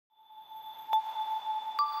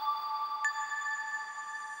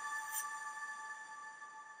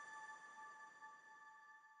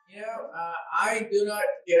I do not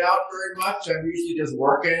get out very much. I'm usually just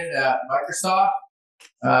working at Microsoft.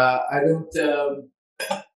 I don't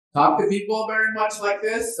talk to people very much like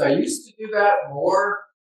this. I used to do that more,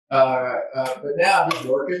 but now I'm just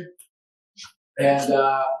working. And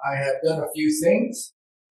I have done a few things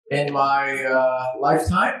in my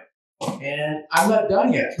lifetime, and I'm not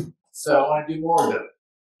done yet. So I want to do more of them.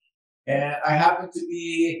 And I happen to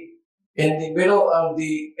be in the middle of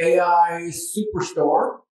the AI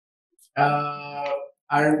superstore.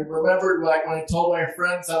 I remembered like when I told my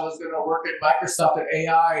friends I was going to work at Microsoft at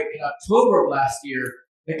AI in October of last year,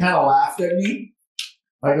 they kind of laughed at me.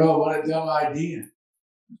 Like, oh, what a dumb idea.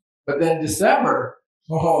 But then December,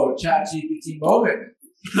 oh, ChatGPT moment.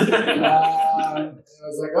 I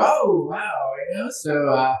was like, oh, wow,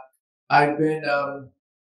 So I've been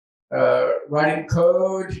writing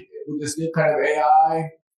code with this new kind of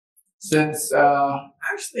AI since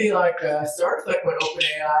actually started like when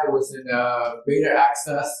OpenAI was in beta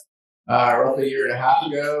access roughly a year and a half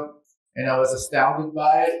ago, and I was astounded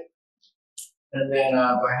by it. And then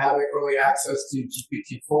by having early access to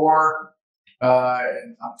GPT-4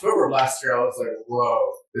 in October of last year, I was like, whoa,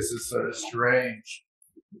 this is sort of strange.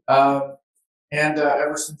 And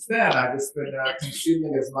ever since then, I've just been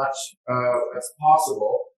consuming as much as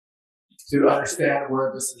possible to understand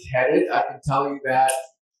where this is headed. I can tell you that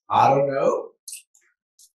I don't know,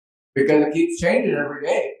 because it keeps changing every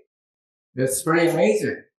day. It's pretty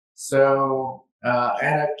amazing. So,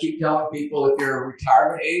 and I keep telling people, if you're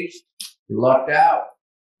retirement age, you're lucked out.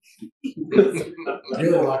 Really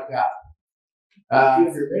lucked out.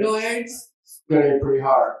 If you're middle age, it's going to be pretty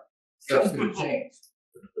hard. Stuff's going to change.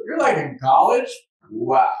 If you're like in college,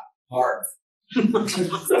 wow, hard.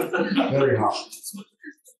 Very hard.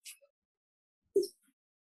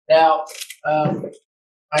 Now,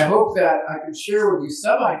 I hope that I can share with you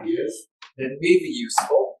some ideas that may be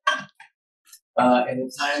useful in the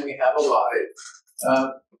time we have allotted.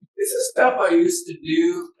 This is stuff I used to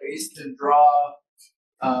do. I used to draw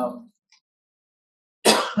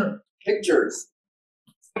pictures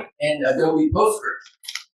in Adobe PostScript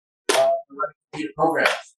for running computer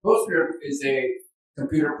programs. PostScript is a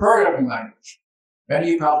computer programming language. Many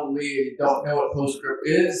of you probably don't know what PostScript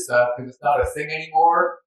is because it's not a thing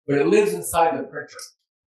anymore, but it lives inside the printer.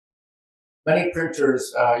 Many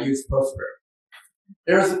printers use PostScript.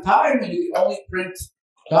 There was a time when you could only print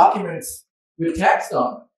documents with text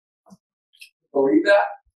on them. Believe that?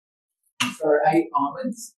 So I ate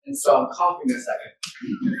almonds, and so I'm coughing a second.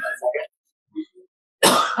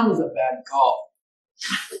 That was a bad cough.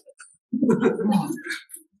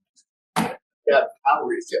 Yeah,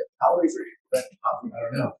 calories. Yeah, calories are bad coughing. I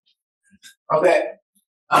don't know. Okay,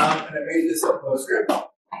 and I made this in PostScript,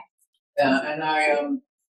 and I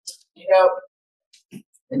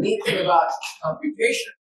the neat thing about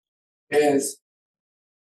computation is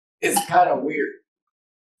it's kind of weird.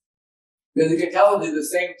 Because you can tell them to do the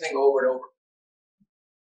same thing over and over.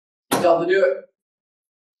 You tell them to do it.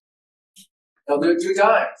 They'll do it 2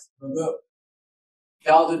 times. Boom, boom.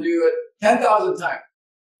 Tell them to do it 10,000 times.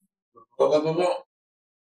 Boom, boom, boom, boom.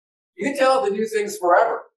 You can tell them to do things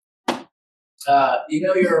forever.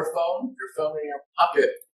 Your phone in your pocket,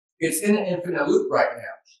 it's in an infinite loop right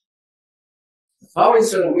now. It's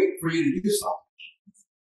always going to wait for you to do something.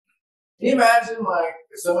 Can you imagine, like,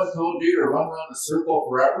 if someone told you to run around a circle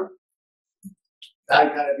forever?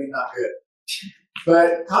 That'd kind of be not good.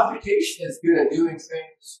 But computation is good at doing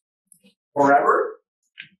things forever,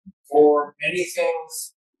 or many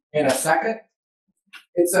things in a second.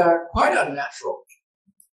 It's quite unnatural.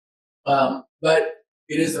 But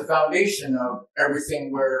it is the foundation of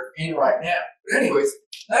everything we're in right now. But anyways,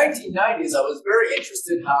 1990s, I was very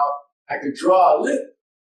interested how I could draw a loop.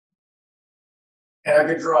 And I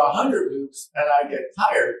could draw 100 loops, and I'd get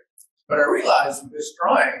tired. But I realized with this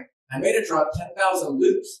drawing, I made it draw 10,000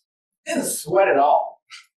 loops. Didn't sweat at all.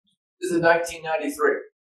 This is 1993.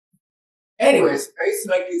 Anyways, I used to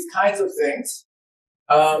make these kinds of things.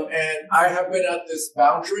 And I have been at this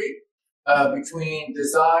boundary between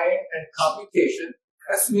design and computation.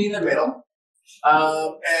 That's me in the middle.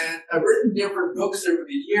 And I've written different books over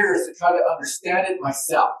the years to try to understand it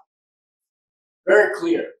myself. Very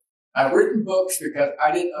clear. I've written books because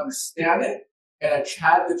I didn't understand it, and I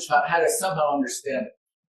had to somehow understand it.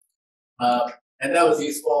 And that was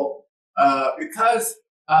useful because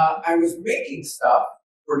I was making stuff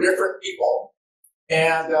for different people,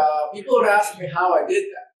 and people would ask me how I did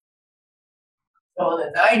that. So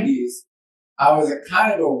in the 90s, I was a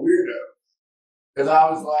kind of a weirdo because I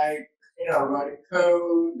was like, writing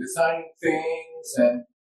code, designing things, and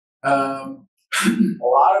a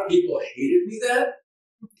lot of people hated me then.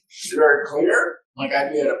 It's very clear. Like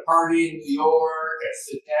I'd be at a party in New York, I'd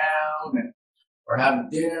sit down and we're having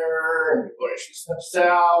dinner and people are introducing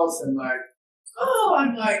themselves and like, oh,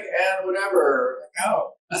 I'm like, and whatever. Like,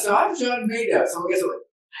 oh, so I'm John Maeda. Someone gets like,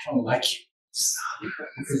 I don't like you.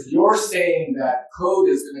 Because you're saying that code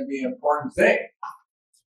is going to be an important thing.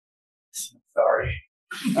 Sorry.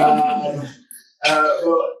 Well,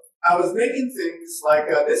 I was making things like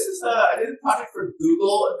this is I did a project for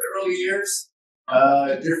Google in the early years.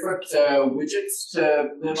 Different widgets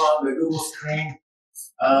to live on the Google screen.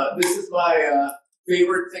 This is my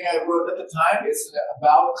favorite thing I wrote at the time. It's an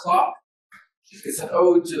about clock. It's an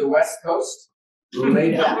ode to the West Coast.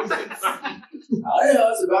 Laid out. I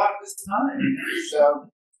know it's about this time.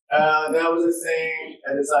 So that was a thing.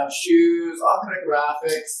 I designed shoes, all kind of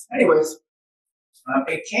graphics. Anyways,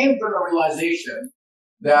 it came from a realization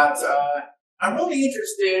that I'm really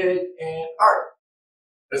interested in art,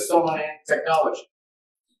 as someone in technology.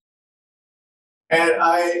 And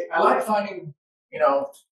I like finding,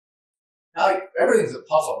 like everything's a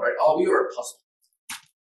puzzle, right? All of you are a puzzle.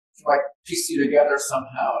 You like piece you together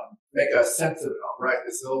somehow and make a sense of it all, right?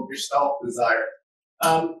 This little gestalt desire.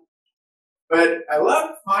 But I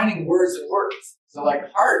love finding words and words. So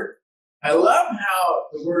like heart, I love how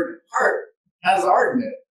the word heart has art in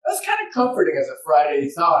it. That's kind of comforting as a Friday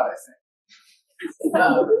thought, I think.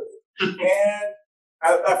 And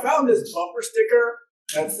I found this bumper sticker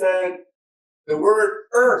that said the word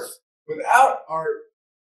earth without art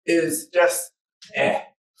is just eh.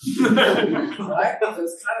 Right? So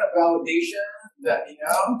it's kind of validation that,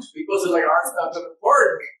 people say like art's not that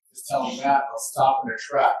important. Just tell them that, they'll stop in their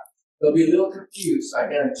track. They'll be a little confused, I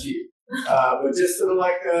guarantee you. But just sort of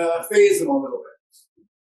like phase them a little bit.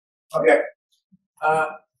 Okay.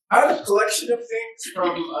 I have a collection of things from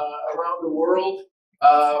around the world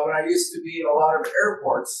when I used to be in a lot of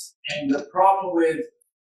airports. And the problem with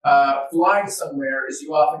flying somewhere is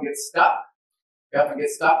you often get stuck.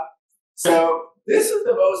 So this is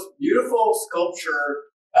the most beautiful sculpture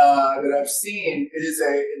that I've seen. It is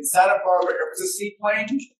in Santa Barbara. It was a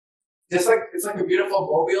seaplane. It's like a beautiful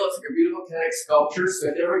mobile. It's like a beautiful kinetic sculpture. So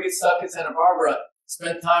if you ever get stuck in Santa Barbara,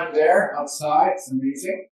 spend time there outside. It's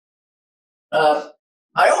amazing.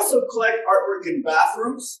 I also collect artwork in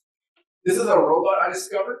bathrooms. This is a robot I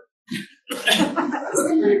discovered. That's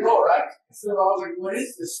pretty cool, right? So I was like, what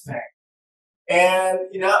is this thing? And,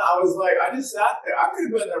 I was like, I just sat there. I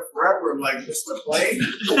could have been there forever, like, just to play.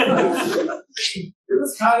 It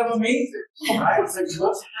was kind of amazing, right? It's like,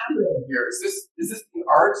 what's happening here? Is this the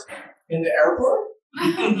art in the airport?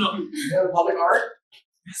 The public art?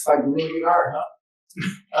 It's like really good art,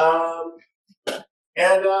 huh?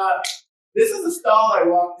 And this is the stall I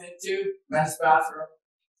walked into, men's bathroom.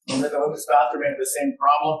 I'm in the women's bathroom, I had the same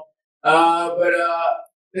problem. But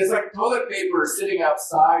there's like toilet paper sitting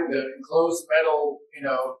outside the enclosed metal,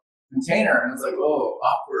 container, and it's like, oh,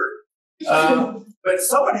 awkward. But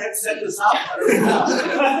someone had set this up. I don't know how.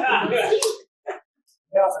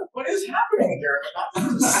 I was like, what is happening here?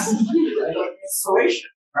 Like installation,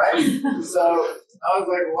 right? So I was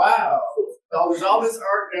like, wow, there's all this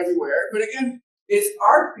art everywhere. But again, it's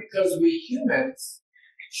art because we humans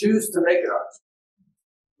choose to make it art.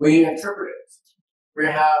 We interpret it. We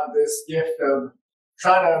have this gift of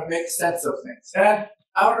trying to make sense of things. And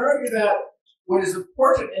I would argue that what is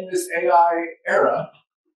important in this AI era,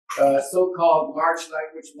 so-called large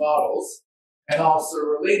language models, and also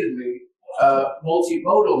relatedly,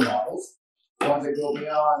 multimodal models, ones that go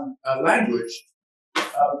beyond language,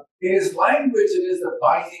 is language that is the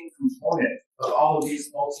binding component of all of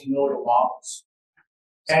these multimodal models.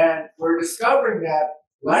 And we're discovering that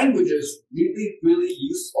language is really, really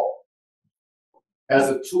useful as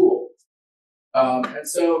a tool. And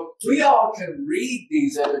so we all can read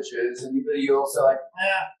these images and you'll say like,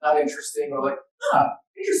 not interesting, or like,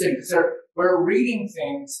 interesting, because we're reading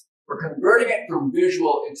things, we're converting it from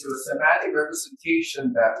visual into a semantic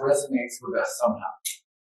representation that resonates with us somehow.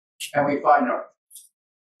 And we find art.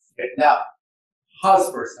 Okay, now, pause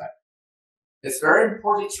for a second. It's very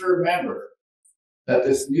important to remember that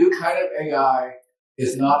this new kind of AI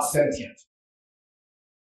is not sentient.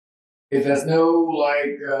 It has no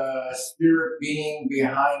spirit being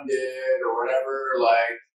behind it or whatever.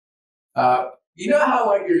 You know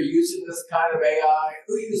how you're using this kind of AI?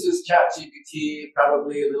 Who uses ChatGPT?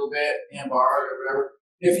 Probably a little bit, Amber or whatever.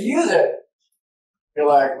 If you use it, you're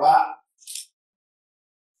like, wow,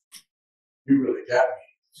 you really got me.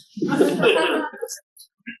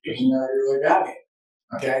 You really got me.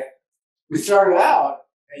 Okay. We started out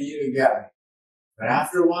and you didn't get me, but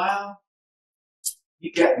after a while,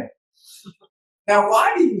 you get me. Now,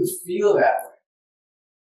 why do you feel that way?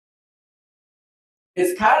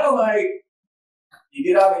 It's kind of like you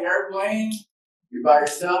get on the airplane, you're by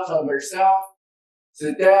yourself, talking by yourself,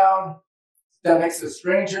 sit down next to a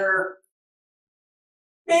stranger.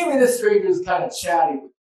 Maybe the stranger is kind of chatty.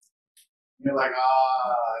 You're like,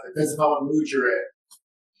 depends upon what mood you're in.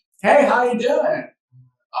 Hey, how you doing?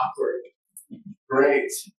 Awkward.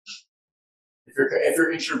 Great. If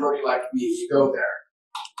you're introverted like me, you go there.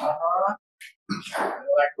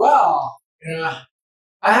 You're like, well,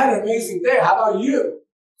 I had an amazing day. How about you?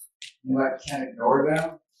 You like can't ignore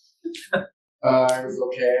them. It was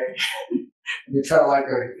okay. And you try to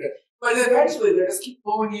but eventually they just keep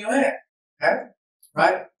pulling you in. Okay,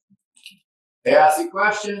 right? They ask you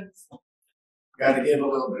questions. You got to give a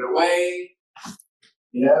little bit away.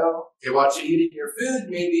 They watch you eating your food.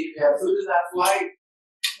 Maybe if you have food in that flight.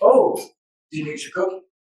 Oh, do you need your cookie?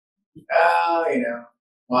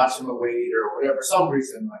 Watch them wait or whatever. Some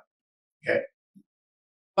reason, okay.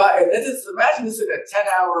 But imagine this is a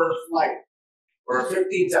 10-hour flight or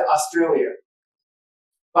 15 to Australia.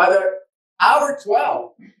 By the hour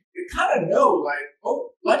 12, you kind of know,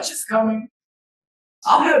 lunch is coming.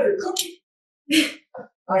 I'll have your cookie.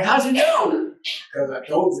 How'd you know? Because I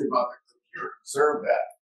told you about the cookie or observed that.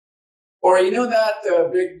 Or that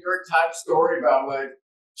big New York Times story about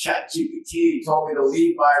ChatGPT told me to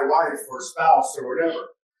leave my wife or spouse or whatever.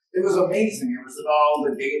 It was amazing. It was in all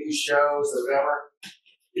the daily shows or whatever.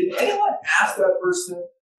 Did anyone ask that person,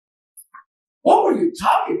 what were you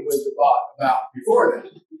talking with the bot about before that?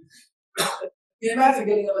 Can you imagine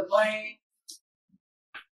getting on the plane?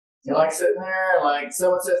 You're sitting there,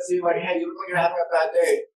 someone says to you, hey, you look like you're having a bad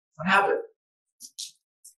day. What happened?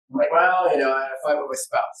 I'm well, I had a fight with my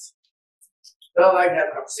spouse. So have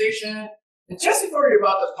a conversation. And just before you're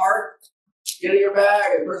about to park, get in your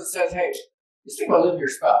bag, and the person says, hey, just think about living your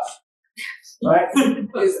spouse. Right?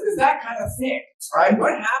 is that kind of thing, right?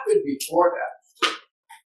 What happened before that?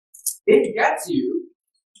 It gets you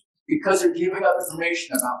because they're giving up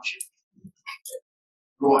information about you.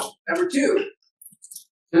 Number one. Number two,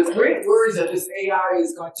 there's great worries that this AI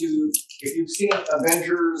is going to, if you've seen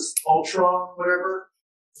Avengers, Ultron, whatever,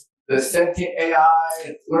 the sentient AI,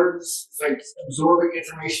 it learns, it's absorbing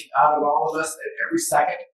information out of all of us at every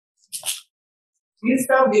second. These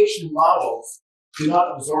foundation models do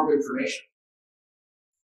not absorb information.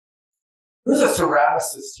 Who's a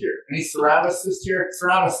ceramicist here? Any ceramicist here?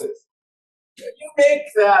 Ceramicist. You make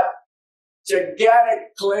that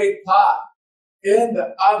gigantic clay pot in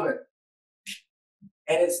the oven,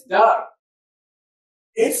 and it's done.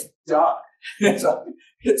 It's done. It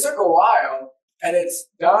took a while, and it's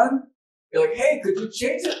done. You're like, hey, could you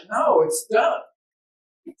change it? No, it's done.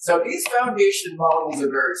 So these foundation models are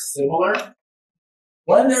very similar.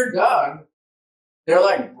 When they're done, they're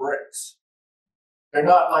like bricks. They're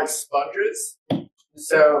not like sponges.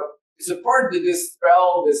 So it's important to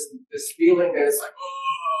dispel this feeling that it's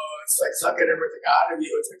it's sucking everything out of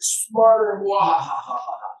you. It's smarter.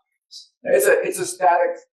 It's a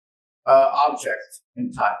static object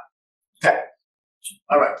in time. Okay.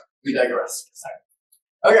 All right. We digress.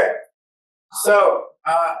 Okay. So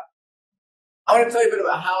I want to tell you a bit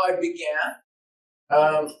about how I began.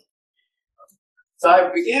 So I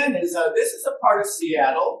began this is a part of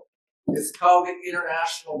Seattle. It's called the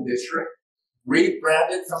International District,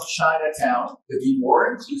 rebranded from Chinatown to be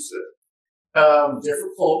more inclusive.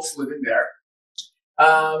 Different folks living there.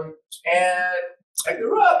 And I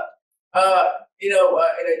grew up, in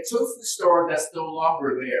a tofu store that's no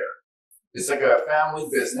longer there. It's like a family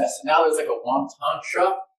business. Now there's like a wonton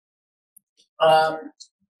shop.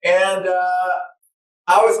 And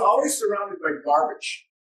I was always surrounded by garbage.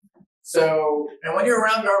 So, and when you're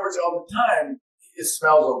around garbage all the time, it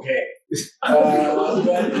smells okay. But, it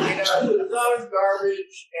was always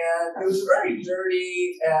garbage, and it was very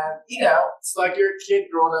dirty, and, it's like you're a kid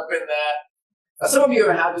growing up in that. Some of you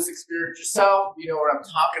have had this experience yourself. You know what I'm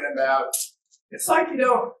talking about. It's like,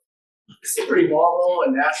 it's pretty normal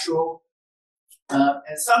and natural.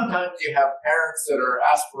 And sometimes you have parents that are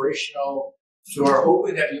aspirational, who are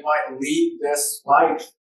hoping that you might lead this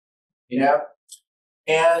life,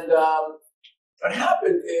 And what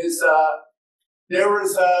happened is there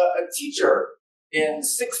was a teacher in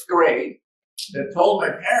 6th grade that told my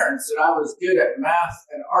parents that I was good at math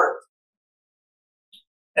and art.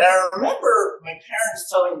 And I remember my parents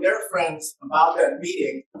telling their friends about that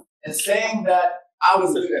meeting and saying that I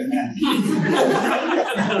was good at math.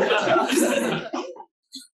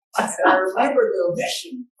 And I remember the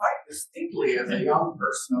omission quite distinctly as a young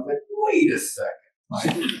person. I was like, wait a second.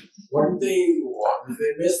 Did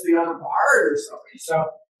they miss the other part or something? So,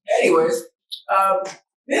 anyways,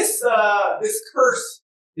 this curse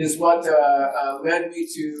is what led me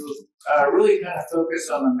to really kind of focus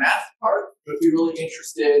on the math part, but be really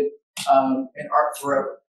interested in art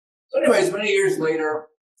forever. So anyways, many years later,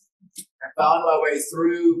 I found my way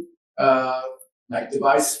through like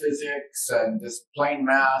device physics and just plain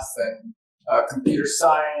math and computer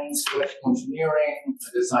science, electrical engineering,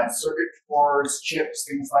 design circuit boards, chips,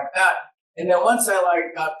 things like that. And then once I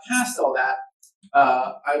like got past all that,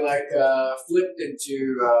 I flipped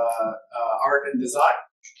into art and design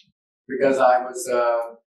because I was,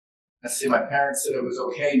 let's see, my parents said it was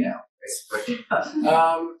okay now, basically.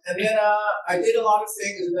 And then I did a lot of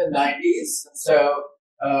things in the 90s. And so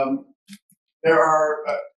there are,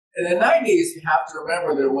 in the 90s, you have to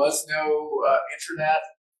remember there was no internet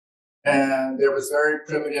and there was very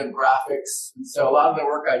primitive graphics. And so a lot of the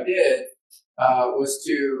work I did was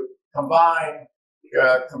to combine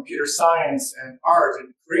computer science and art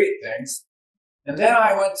and create things. And then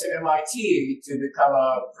I went to MIT to become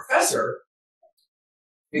a professor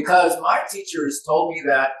because my teachers told me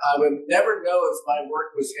that I would never know if my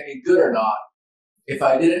work was any good or not if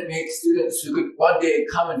I didn't make students who could one day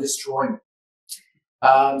come and destroy me.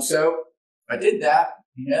 So I did that.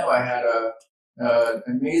 You know, I had an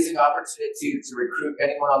amazing opportunity to recruit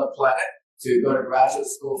anyone on the planet to go to graduate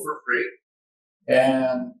school for free.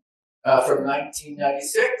 And from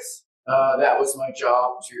 1996, that was my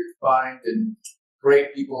job to find and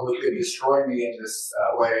create people who could destroy me in this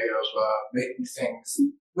way of making things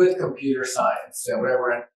with computer science and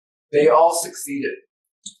whatever. And they all succeeded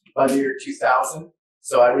by the year 2000.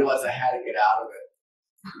 So I realized I had to get out of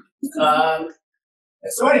it.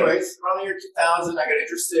 And so anyways, around the year 2000, I got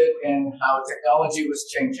interested in how technology was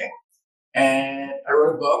changing. And I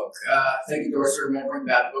wrote a book. Thank you, Doris, for remembering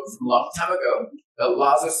that book from a long time ago, The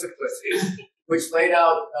Laws of Simplicity, which laid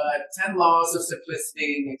out 10 laws of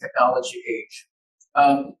simplicity in the technology age.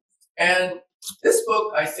 And this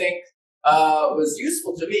book, I think, was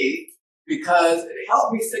useful to me because it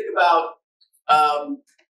helped me think about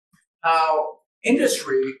how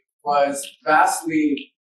industry was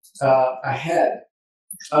vastly ahead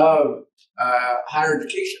of higher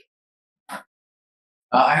education.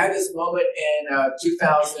 I had this moment in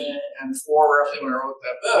 2004, roughly, when I wrote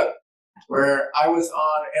that book, where I was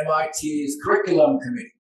on MIT's curriculum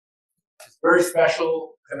committee. It's a very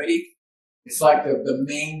special committee. It's like the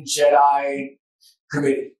main Jedi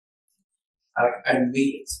committee. I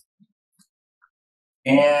made it.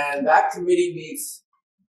 And that committee meets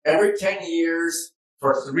every 10 years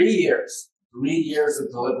for 3 years, 3 years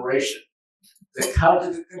of deliberation to come to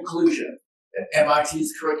the conclusion that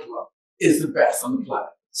MIT's curriculum is the best on the planet.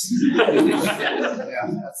 Yeah,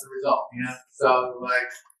 that's the result. Yeah. So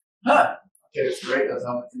like, okay, it's great. I was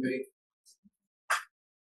on the committee.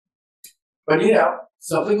 But you know,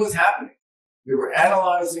 something was happening. We were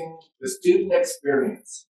analyzing the student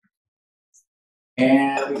experience.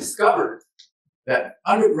 And we discovered that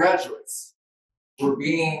undergraduates were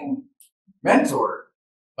being mentored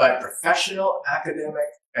by professional, academic,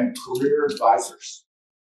 and career advisors.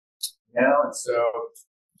 You know, and so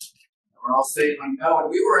we're all saying, like, no, when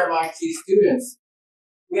we were MIT students,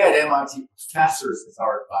 we had MIT professors as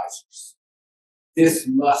our advisors. This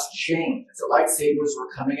must change. And so lightsabers were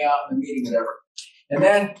coming out in the meeting, whatever. And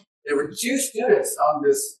then there were 2 students on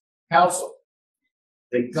this council.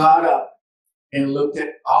 They got up and looked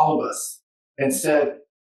at all of us and said,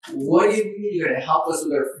 what do you mean you're going to help us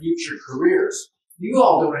with our future careers? You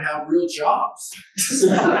all don't have real jobs.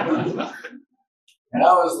 And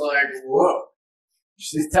I was like, whoa,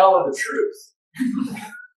 she's telling the truth.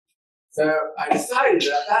 So I decided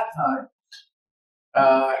that at that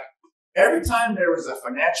time, every time there was a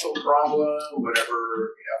financial problem,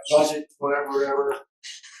 whatever, you know, budget, whatever,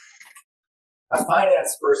 a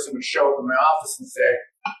finance person would show up in my office and say,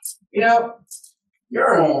 you know,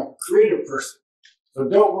 you're a creative person, so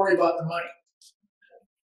don't worry about the money.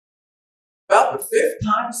 About the 5th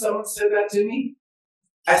time someone said that to me,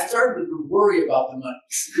 I started to worry about the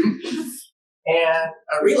money. And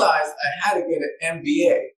I realized I had to get an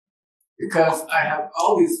MBA because I have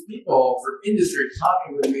all these people from industry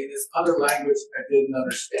talking with me in this other language I didn't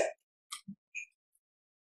understand.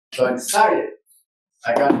 So I decided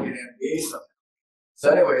I got to get an MBA somehow. So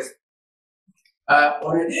anyways,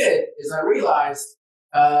 what I did is I realized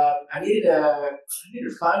I needed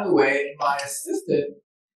to find a way, and my assistant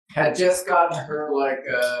had just gotten her like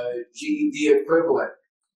a GED equivalent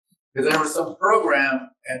because there was some program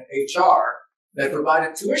in HR that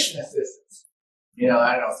provided tuition assistance. You know,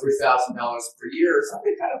 I don't know, $3,000 per year or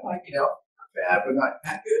something, kind of like, you know, not bad, but not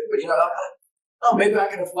that good. But you know, oh, maybe I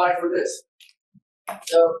can apply for this.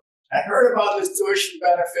 So I heard about this tuition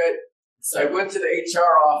benefit. So I went to the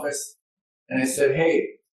HR office and I said,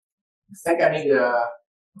 hey, think I need to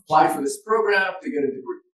apply for this program to get a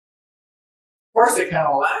degree. Of course, they kind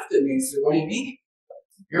of laughed at me and said, what do you mean?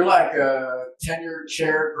 You're like a tenured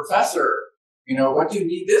chair professor. What do you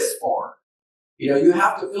need this for? You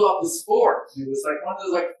have to fill out this form. It was like one of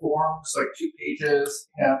those forms, 2 pages,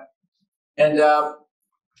 And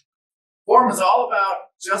form is all about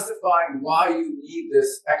justifying why you need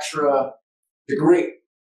this extra degree.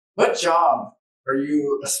 What job are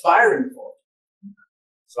you aspiring for?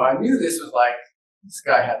 So I knew this was this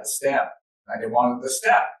guy had the stamp. I didn't want the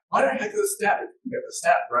stamp. Why the heck is the stamp? You get the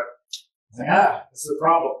stamp, right? I was like, this is a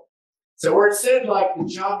problem. So where it said the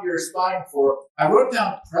job you're aspiring for, I wrote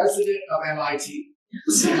down president of MIT.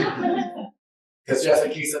 Because just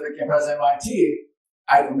in case I became president of MIT,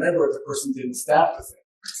 I remember if the person didn't stamp the thing.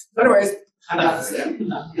 So anyways, I got the stamp.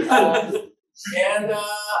 And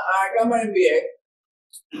I got my MBA.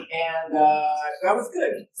 And that was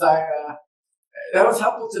good. So that was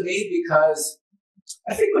helpful to me because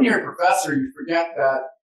I think when you're a professor, you forget that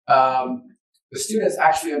the students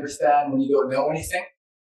actually understand when you don't know anything.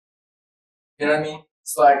 You know what I mean?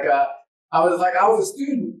 It's I was a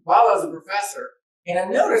student while I was a professor, and I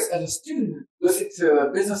noticed as a student listening to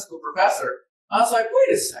a business school professor, I was like,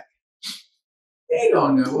 wait a second. They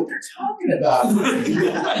don't know what they're talking about.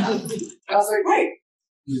 I was like, wait,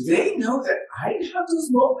 do they know that I have those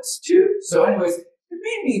moments too? So anyways, it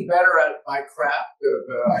made me better at my craft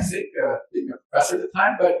of, I think, being a professor at the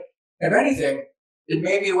time, but if anything, it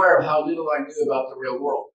made me aware of how little I knew about the real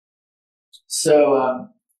world. So,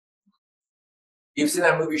 you've seen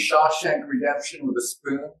that movie Shawshank Redemption with a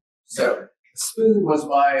spoon? So, the spoon was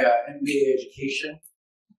my MBA education.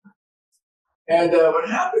 And what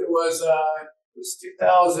happened was, it was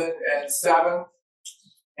 2007,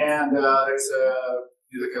 and there's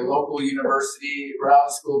a local university,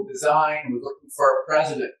 Rhode School of Design, was looking for a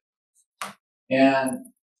president. And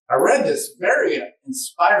I read this very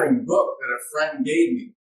inspiring book that a friend gave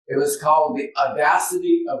me. It was called The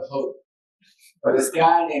Audacity of Hope by this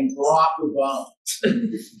guy named Barack Obama.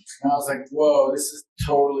 And I was like, whoa, this is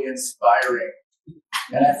totally inspiring.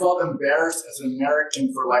 And I felt embarrassed as an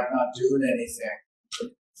American for not doing anything.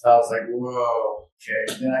 So I was like, whoa,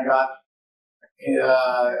 okay. And then I got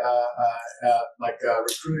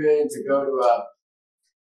recruited to go to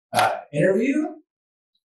a interview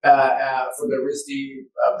for the RISD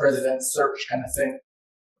president search kind of thing.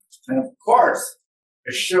 And of course,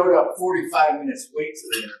 I showed up 45 minutes late to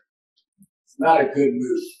the interview. It's not a good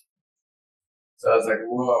move. So I was like,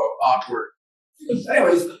 whoa, awkward.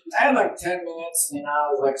 Anyways, I had 10 minutes, and I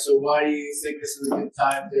was like, so why do you think this is a good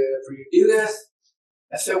time for you to do this?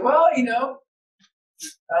 I said, well,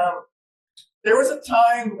 there was a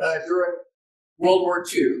time during World War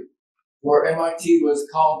II where MIT was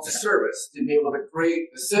called to service to be able to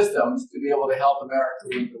create the systems to be able to help America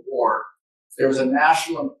win the war. There was a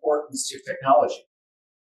national importance to technology.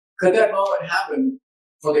 Could that moment happen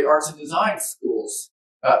for the arts and design schools?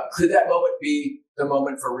 Could that moment be the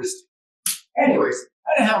moment for RISD? Anyways,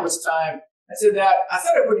 I didn't have much time. I said that I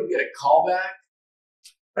thought I wouldn't get a call back,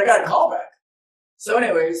 but I got a call back. So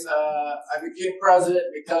anyways, I became president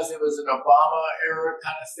because it was an Obama era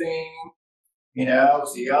kind of thing. I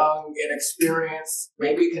was young, inexperienced,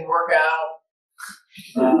 maybe it can work out.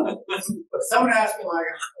 But someone asked me,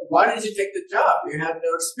 why did you take the job? You had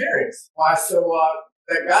no experience. Why? So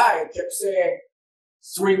that guy kept saying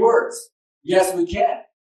 3 words, yes, we can.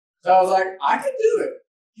 So I was like, I can do it.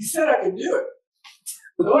 He said I could do it.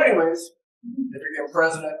 So anyways, I became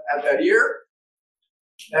president at that year.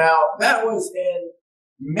 Now, that was in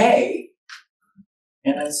May,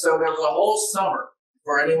 and then so there was a whole summer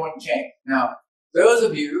before anyone came. Now, those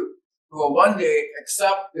of you who will one day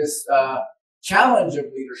accept this challenge of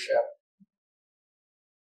leadership,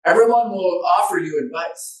 everyone will offer you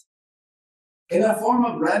advice in the form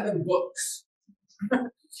of random books.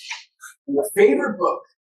 And the favorite book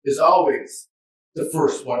is always The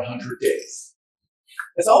First 100 Days.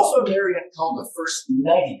 There's also a variant called The First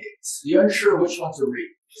 90 Days. You're unsure which one to read,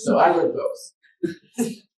 so I read both.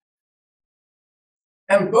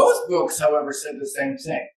 And both books, however, said the same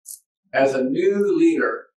thing. As a new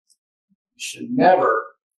leader, you should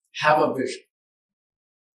never have a vision.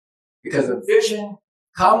 Because a vision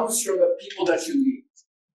comes from the people that you lead,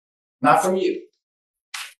 not from you.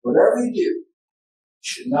 Whatever you do, you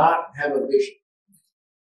should not have a vision.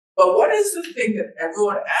 But what is the thing that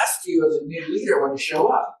everyone asks you as a new leader when you show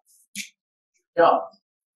up? John,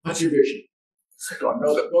 what's your vision? I don't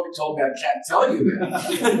know. The book told me I can't tell you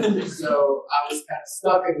that. So I was kind of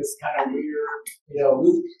stuck in this kind of weird,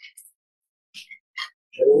 loop.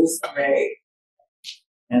 It was May,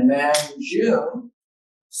 and then June,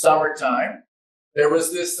 summertime, there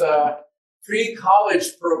was this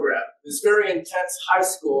pre-college program, this very intense high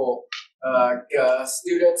school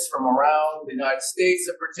students from around the United States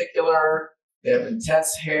in particular. They have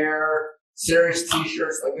intense hair, serious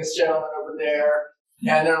t-shirts like this gentleman over there.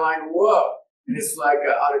 And they're like, whoa. And it's like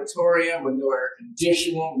an auditorium with no air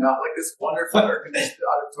conditioning, not like this wonderful air conditioned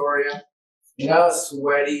auditorium. You know,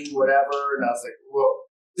 sweaty, whatever. And I was like, whoa,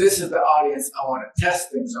 this is the audience I want to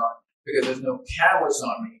test things on because there's no cameras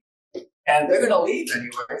on me. And they're going to leave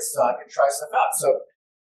anyway, so I can try stuff out. So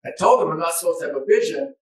I told them I'm not supposed to have a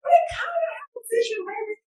vision, but I kind of have a vision,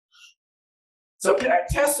 maybe. So can I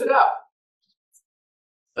test it out?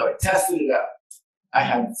 So I tested it out. I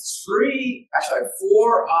had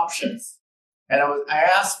four options. And I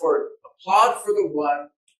asked for applaud for the one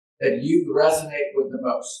that you resonate with the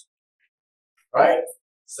most. Right?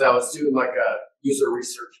 So I was doing like a user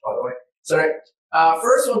research, by the way. So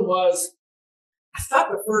first one was, I thought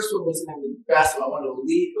the first one was going to be the best one. I wanted to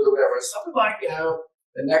lead with whatever. Something like,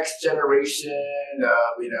 the next generation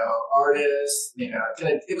of, artists,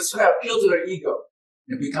 it was sort of appeal to their ego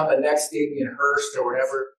and become the next Damien Hirst or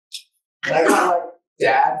whatever. And I got like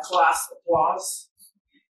dad class applause,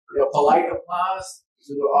 polite applause. It was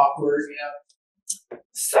a little awkward,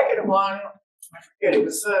 Second one, I forget, it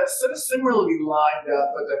was sort of similarly lined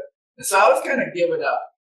up, and so I was kind of giving up.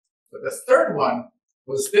 But the third one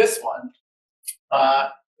was this one.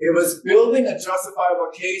 It was building a justifiable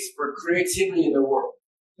case for creativity in the world,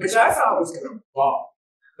 which I thought was going to bomb.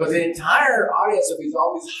 But the entire audience of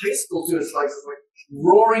all these high school students was like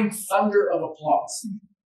roaring thunder of applause.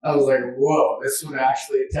 I was like, whoa, this one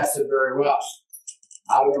actually tested very well.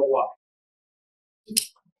 I don't know why.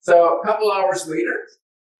 So a couple hours later,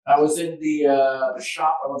 I was in the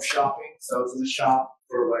shop. I love shopping, so I was in the shop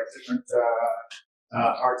for like different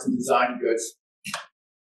arts and design goods.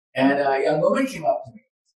 And a young woman came up to me,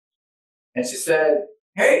 and she said,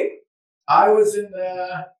 "Hey, I was in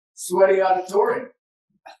the sweaty auditorium.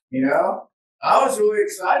 I was really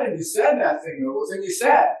excited. You said that thing. What was it you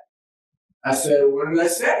said?" I said, "What did I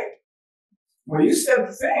say?" "Well, you said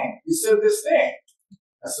the thing. You said this thing."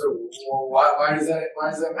 I said, "Well, why does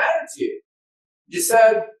that matter to you?" She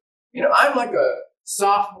said, "I'm like a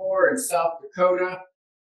sophomore in South Dakota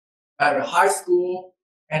at a high school,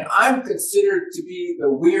 and I'm considered to be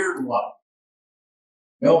the weird one.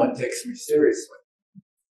 No one takes me seriously.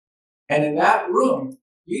 And in that room,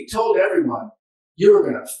 you told everyone you were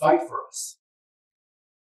going to fight for us."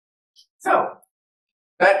 So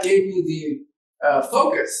that gave me the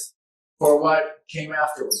focus for what came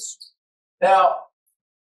afterwards. Now,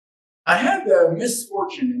 I had the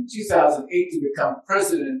misfortune in 2008 to become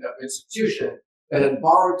president of an institution that had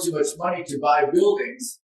borrowed too much money to buy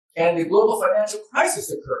buildings, and the global financial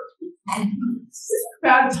crisis occurred. It's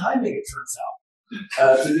bad timing, it turns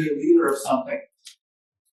out, to be a leader of something.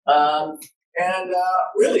 And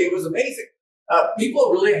really, it was amazing.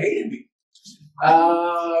 People really hated me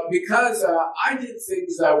because I did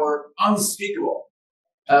things that were unspeakable.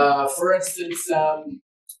 For instance,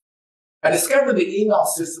 I discovered the email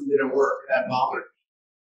system didn't work. That bothered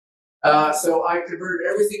me. So I converted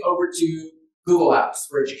everything over to Google Apps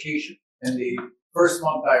for education in the first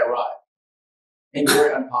month I arrived. And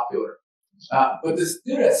very unpopular. But the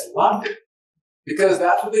students loved it because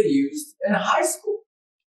that's what they used in high school.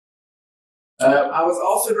 I was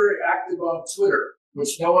also very active on Twitter,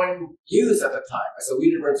 which no one used at the time as a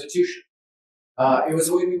leader of our institution. It was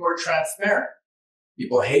a way to be more transparent.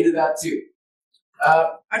 People hated that too.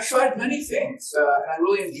 I tried many things, and I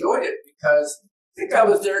really enjoyed it because I think I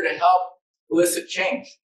was there to help elicit change.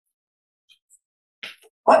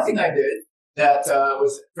 One thing I did that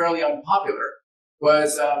was fairly unpopular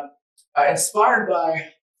was inspired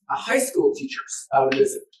by high school teachers I would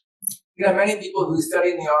visit. Many people who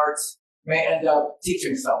study in the arts may end up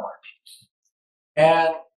teaching somewhere.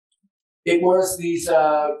 And it was these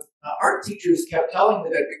art teachers kept telling me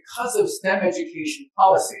that because of STEM education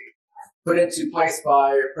policy put into place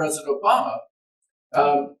by President Obama,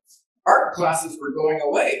 art classes were going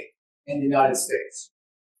away in the United States.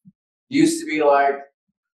 It used to be like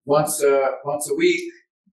once a week.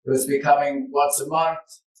 It was becoming once a month.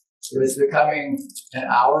 It was becoming an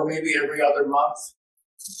hour maybe every other month.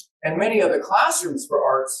 And many of the classrooms for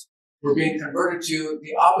arts were being converted to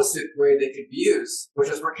the opposite way they could be used, which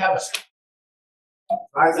is for chemistry.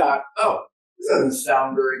 I thought, oh, this doesn't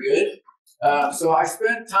sound very good. So I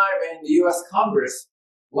spent time in the US Congress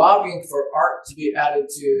lobbying for art to be added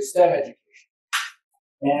to STEM education.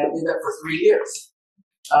 And I did that for 3 years.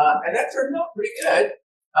 And that turned out pretty good.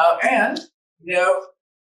 And,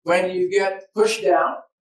 when you get pushed down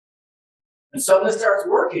and something starts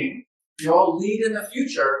working, you'll lead in the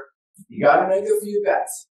future. You got to make a few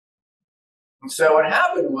bets. And so what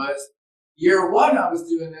happened was, year one, I was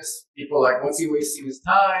doing this. People were like, what's he wasting his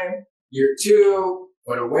time? Year two,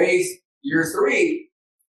 what a waste. Year three,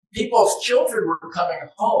 people's children were coming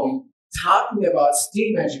home talking about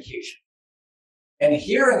STEAM education. And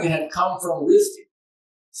hearing it had come from RISD.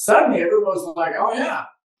 Suddenly, everyone was like, oh yeah,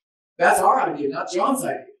 that's our idea, not John's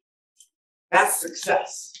idea. That's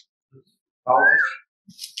success.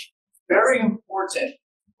 Very important.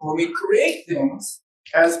 When we create things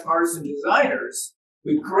as artists and designers,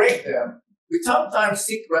 we create them. We sometimes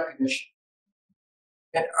seek recognition.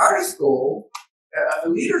 An artist's goal, a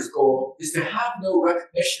leader's goal, is to have no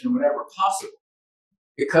recognition whenever possible,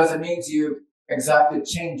 because it means you've exacted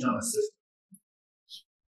change on a system.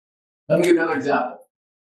 Let me give you another example.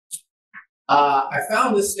 I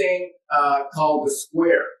found this thing called the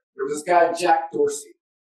Square. There was this guy, Jack Dorsey,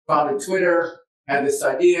 founded Twitter, had this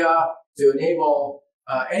idea to enable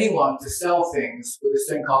anyone to sell things with this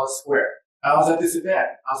thing called a Square. I was at this event.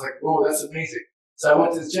 I was like, whoa, that's amazing. So I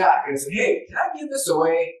went to Jack and I said, hey, can I give this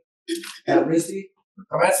away at RISD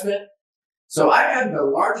commencement? So I had the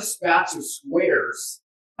largest batch of squares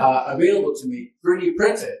available to me, 3D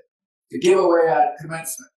printed, to give away at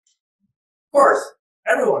commencement. Of course,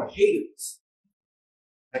 everyone hated this.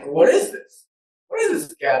 Like, what is this? What is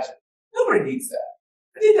this gadget? Nobody needs that.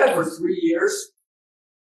 I did that for 3 years.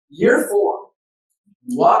 Year 4,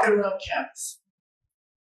 walking around campus.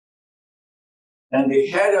 And the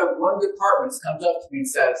head of one of the departments comes up to me and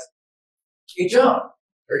says, hey, John,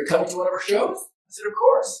 are you coming to one of our shows? I said, of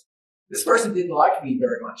course. This person didn't like me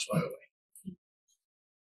very much, by the way.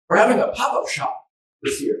 We're having a pop-up shop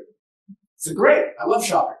this year. I said, great. I love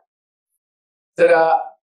shopping. I said,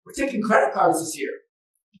 we're taking credit cards this year.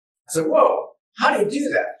 I said, whoa, how do you do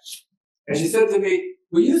that? And she said to me,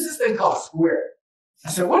 we use this thing called Square. I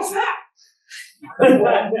said, what's that?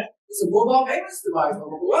 It's a mobile payments device.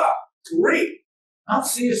 Wow, great. I'll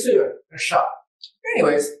see you soon in a shop.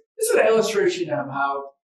 Anyways, this is an illustration of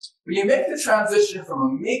how when you make the transition from a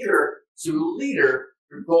maker to a leader,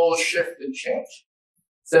 your goals shift and change.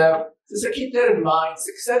 So just to keep that in mind,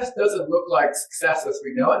 success doesn't look like success as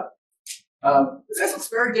we know it. Success looks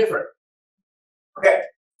very different. Okay,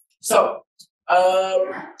 so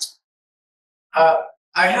I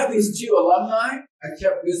have these 2 alumni I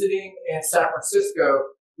kept visiting in San Francisco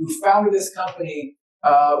who founded this company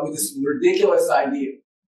with this ridiculous idea.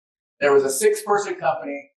 There was a 6-person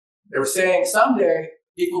company. They were saying someday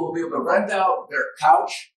people will be able to rent out their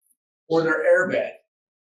couch or their airbed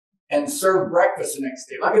and serve breakfast the next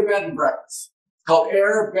day, like a bed and breakfast. It's called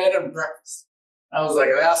Air Bed and Breakfast. I was like,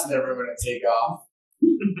 that's never going to take off.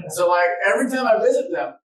 And so, like, every time I visit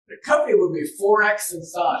them, the company would be 4x in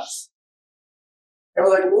size. And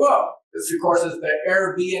we're like, whoa. This, of course, is the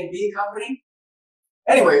Airbnb company.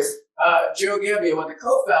 Anyways, Joe Gambia, one of the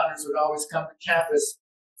co-founders, would always come to campus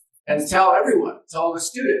and tell everyone, tell all the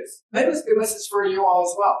students, maybe it's a good message for you all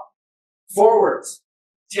as well. 4 words,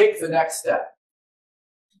 take the next step.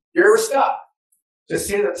 You're ever stuck? Just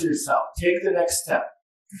say that to yourself. Take the next step.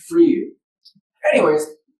 Free you. Anyways,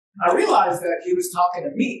 I realized that he was talking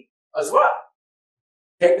to me as well.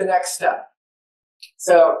 Take the next step.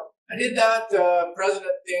 So I did that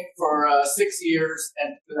president thing for 6 years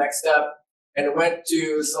and the next step, and went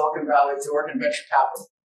to Silicon Valley to work in venture capital.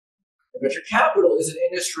 And venture capital is an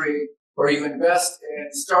industry where you invest in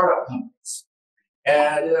startup companies.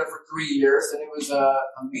 And I did that for 3 years, and it was an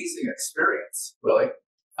amazing experience, really.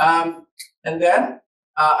 And then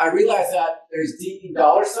I realized that there's DE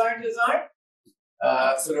 $ design,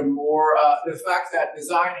 sort of more the fact that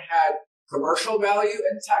design had commercial value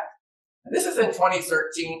in tech. And this is in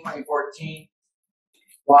 2013, 2014.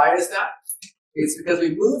 Why is that? It's because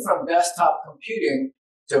we moved from desktop computing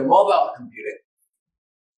to mobile computing.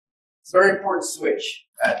 It's a very important switch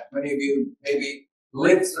that many of you maybe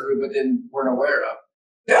lived through but weren't aware of.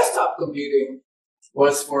 Desktop computing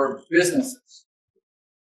was for businesses.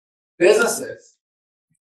 Businesses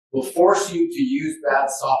will force you to use bad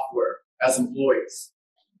software as employees.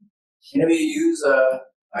 Maybe you use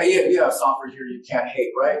you have software here you can't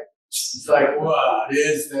hate, right? It's like, what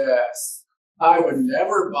is this? I would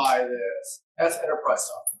never buy this. That's enterprise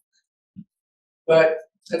software. But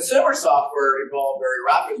consumer software evolved very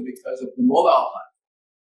rapidly because of the mobile platform.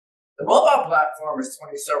 The mobile platform is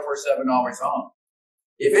 24/7 always on.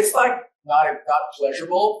 If it's like not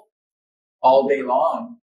pleasurable all day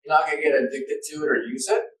long, you're not going to get addicted to it or use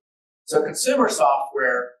it. So consumer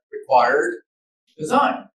software required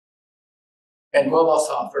design, and mobile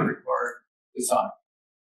software required design.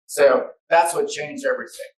 So that's what changed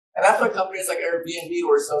everything. And that's why companies like Airbnb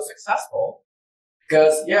were so successful,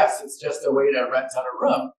 because yes, it's just a way to rent out a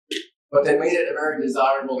room, but they made it a very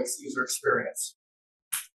desirable user experience.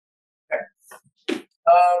 Okay.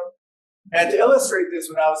 And to illustrate this,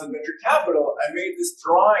 when I was in venture capital, I made this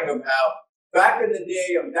drawing of how back in the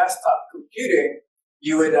day of desktop computing,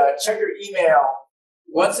 you would check your email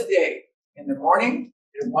once a day in the morning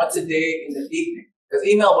and once a day in the evening. Because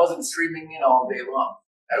email wasn't streaming in all day long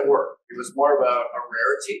at work. It was more of a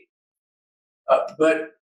rarity.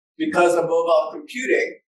 But because of mobile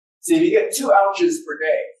computing, see, if you get 2 ouches per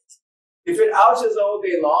day, if it ouches all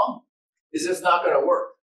day long, it's just not going to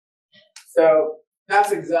work. So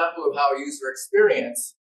that's an example of how user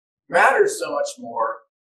experience matters so much more,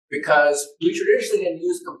 because we traditionally didn't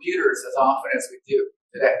use computers as often as we do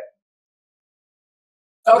today.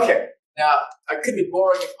 Okay, now I could be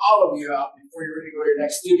boring all of you out before you're ready to go to your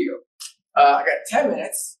next studio. I got 10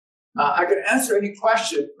 minutes. I can answer any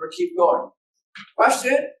question or keep going.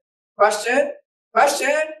 Question?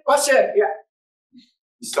 Yeah.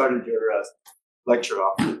 You started your lecture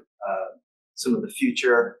off with some of the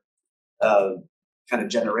future kind of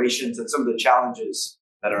generations and some of the challenges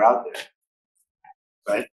that are out there,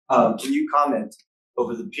 right? Can you comment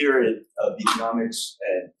over the period of economics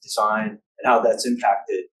and design and how that's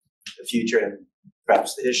impacted the future and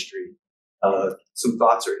perhaps the history? Some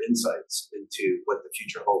thoughts or insights into what the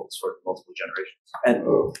future holds for multiple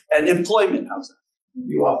generations and employment. How's that?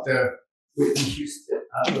 You want the Whitney Houston?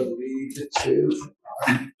 I believe the two.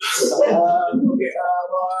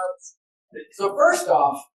 So first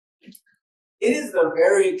off, it is a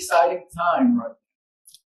very exciting time right now,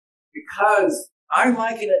 because I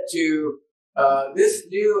liken it to this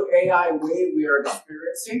new AI wave we are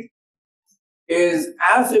experiencing is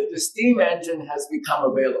as if the steam engine has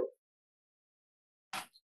become available.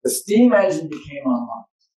 The steam engine became online,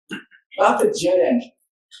 not the jet engine.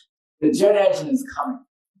 The jet engine is coming.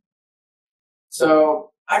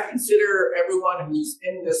 So I consider everyone who's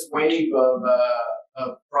in this wave of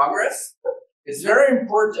progress, it's very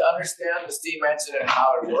important to understand the steam engine and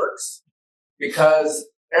how it works, because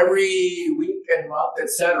every week and month,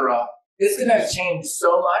 etc., it's going to change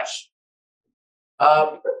so much.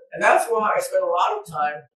 And that's why I spend a lot of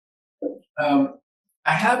time.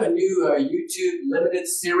 I have a new YouTube limited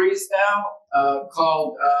series now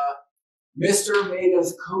called Mr.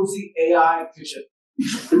 Maeda's Cozy AI Kitchen.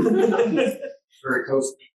 Very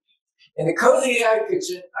cozy. In the Cozy AI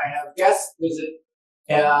Kitchen, I have guests visit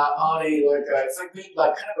on it's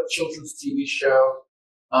like kind of a children's TV show.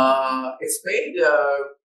 It's made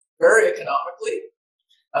very economically,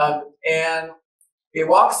 and it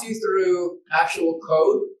walks you through actual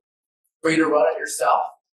code for you to run it yourself,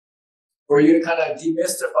 for you to kind of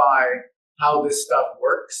demystify how this stuff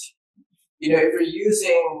works. You know, if you're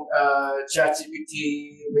using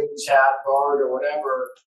ChatGPT, Bing Chat, Bard, or whatever,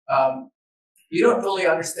 you don't really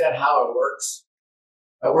understand how it works.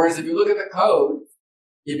 Whereas if you look at the code,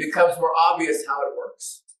 it becomes more obvious how it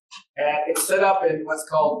works. And it's set up in what's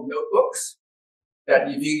called notebooks, that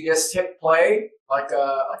if you just hit play, like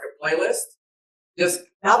a playlist, just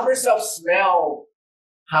help yourself smell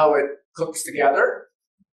how it cooks together.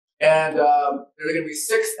 And there are going to be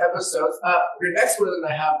 6 episodes. Your next one is going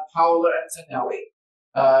to have Paola Antonelli,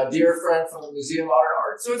 dear friend from the Museum of Modern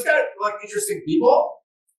Art. So it's got like interesting people,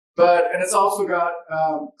 and it's also got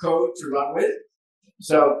code to run with.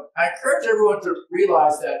 So I encourage everyone to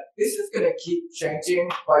realize that this is going to keep changing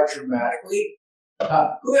quite dramatically.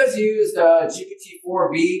 Who has used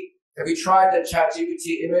GPT-4b? Have you tried the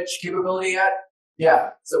ChatGPT image capability yet? Yeah,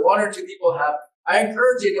 so 1 or 2 people have. I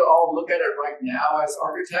encourage you to all look at it right now as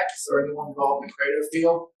architects or anyone involved in the creative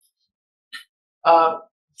field.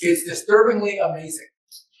 It's disturbingly amazing.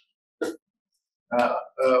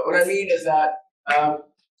 What I mean is that,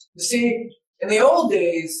 you see, in the old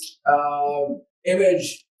days,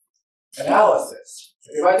 image analysis,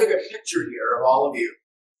 if I took a picture here of all of you,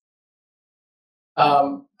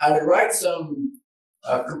 I would write some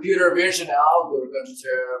computer vision algorithm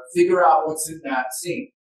to figure out what's in that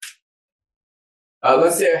scene.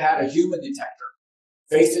 Let's say I had a human detector,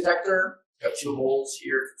 face detector, got 2 holes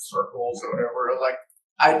here, 2 circles, or whatever. Like,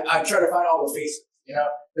 I try to find all the faces. You know,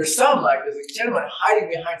 there's a gentleman hiding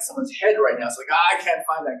behind someone's head right now. It's like, I can't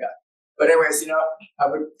find that guy. But anyways, you know, I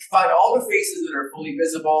would find all the faces that are fully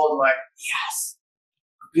visible and like, yes,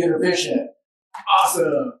 computer vision,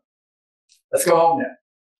 awesome. Let's go home now.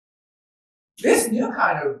 This new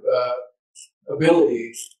kind of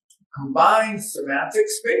ability combines semantic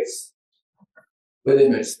space with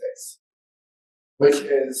image space, which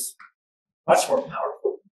is much more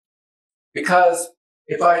powerful. Because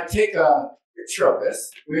if I take a picture of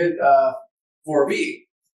this with 4B,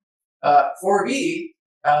 4B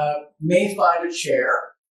may find a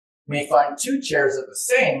chair You may find two chairs of the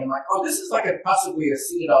same and like, oh, this is like possibly a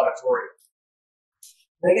seated auditorium.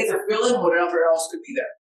 They get to fill in whatever else could be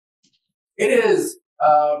there. It is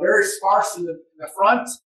very sparse in the front,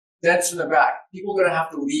 dense in the back. People are going to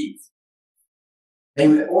have to leave.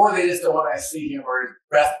 Or they just don't want to see him, or his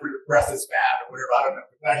breath is bad, or whatever. I don't know.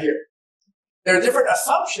 Not here. There are different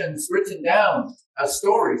assumptions written down as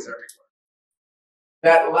stories everywhere.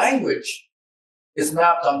 That language is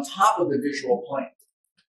mapped on top of the visual plane.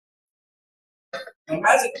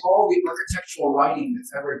 Imagine all the architectural writing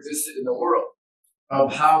that's ever existed in the world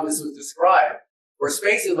of how this was described, or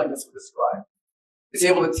spaces like this were described. It's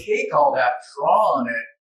able to take all that, draw on it,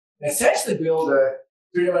 and essentially build a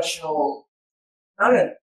three-dimensional, not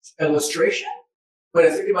an illustration, but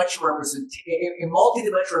a three-dimensional representation, a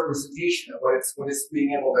multi-dimensional representation of what it's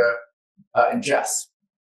being able to ingest.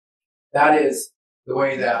 That is the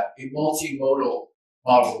way that a multimodal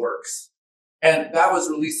model works. And that was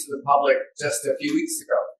released to the public just a few weeks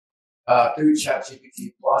ago through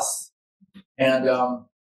ChatGPT Plus. And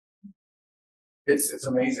it's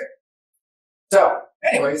amazing. So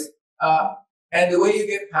anyways, and the way you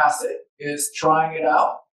get past it is trying it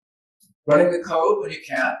out, running the code when you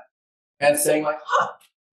can, and saying like,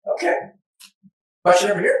 okay.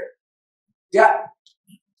 Question over here? Yeah.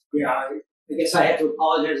 Yeah, I guess I have to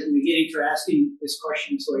apologize in the beginning for asking this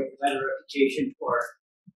question so I have a better reputation for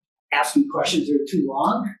asking questions that are too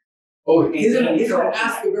long. Oh, he's going to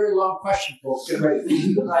ask a very long question, folks. Get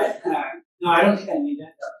ready. No, I don't think I need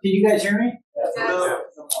that. Can you guys hear me?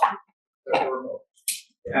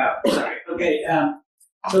 Yeah, sorry. Okay,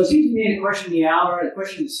 so it seems to me the question of the hour, the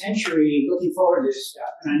question of the century, looking forward to this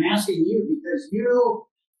stuff. And I'm asking you because you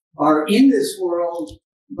are in this world,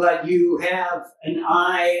 but you have an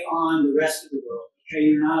eye on the rest of the world. Okay,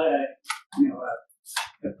 you're not a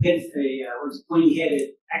pointy-headed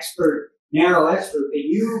expert, narrow expert, but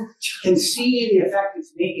you can see the effect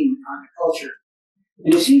it's making on the culture.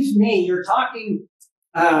 And it seems to me you're talking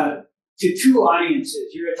to two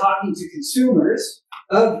audiences. You're talking to consumers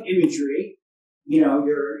of imagery,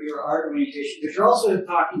 your art orientation, but you're also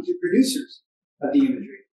talking to producers of the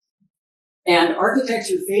imagery. And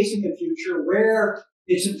architects are facing a future where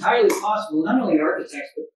it's entirely possible, not only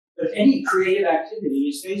architects, but any creative activity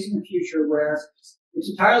is facing a future where it's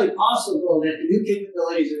entirely possible that the new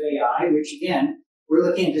capabilities of AI, which again, we're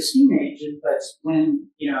looking at the steam engine, but when,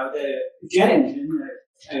 the jet engine,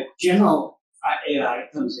 the general AI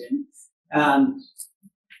comes in,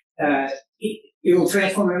 it will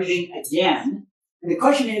transform everything again. And the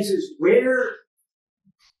question is where,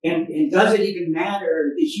 and does it even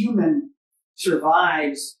matter the human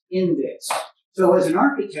survives in this? So as an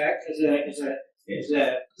architect, as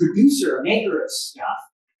a producer, a maker of stuff,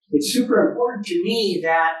 it's super important to me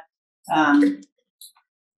that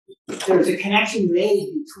there's a connection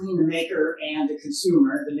made between the maker and the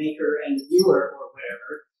consumer, the maker and the viewer or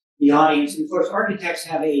whatever, the audience. And of course, architects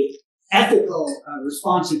have a ethical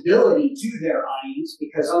responsibility to their audience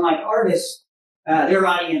because unlike artists, their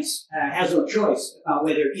audience has no choice about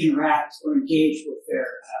whether to interact or engage with their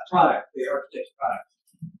product, the architect's product.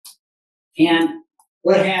 And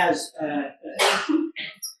what has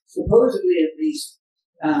supposedly at least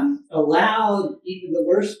allowed even the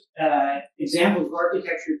worst examples of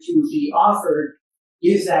architecture to be offered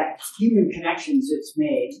is that human connections it's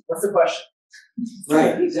made. What's the question?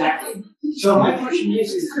 Right, exactly. So my question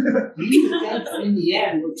is do you think that in the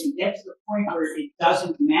end we're going to get to the point where it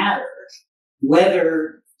doesn't matter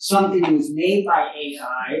whether something was made by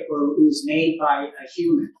AI or it was made by a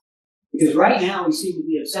human? Because right now we seem to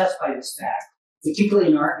be obsessed by this fact, particularly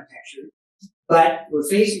in architecture, but we're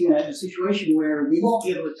facing a situation where we won't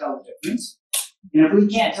be able to tell the difference. And if we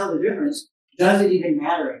can't tell the difference, does it even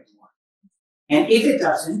matter anymore? And if it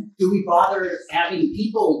doesn't, do we bother having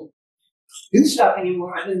people do stuff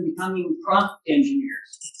anymore other than becoming prompt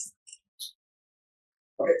engineers?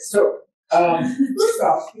 Okay, so first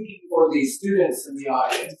off, speaking for the students in the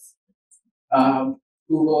audience,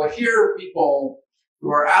 who will hear people who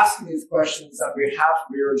are asking these questions on behalf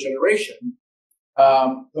of your generation,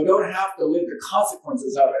 but don't have to live the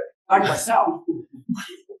consequences of it, like myself,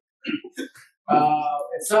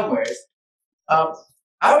 in some ways.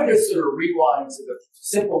 I would just sort of rewind to the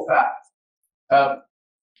simple fact.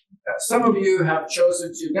 Some of you have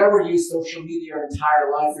chosen to never use social media your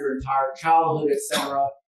entire life, your entire childhood, etc.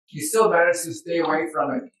 You still manage to stay away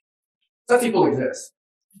from it. Some people exist.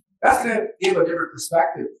 That's going to give a different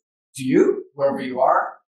perspective to you, wherever you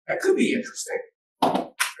are. That could be interesting. There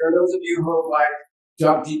are those of you who have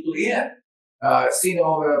dug deeply in, seen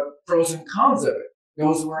all the pros and cons of it,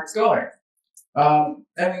 knows where it's going.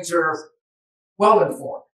 That means you're well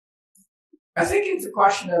informed. I think it's a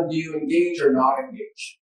question of do you engage or not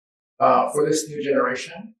engage for this new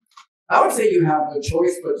generation. I would say you have no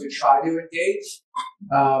choice but to try to engage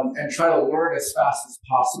and try to learn as fast as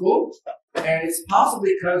possible. And it's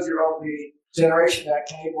possibly because you're of the generation that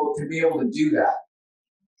can be able to do that.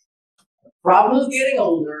 The problem with getting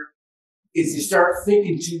older is you start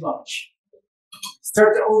thinking too much.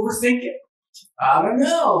 Start to overthink it. I don't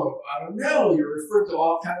know. You're referring to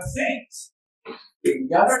all kinds of things. The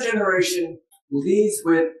younger generation leads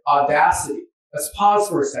with audacity. Let's pause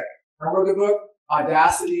for a second. Remember the book,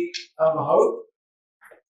 Audacity of Hope?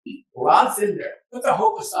 Lots in there. Put the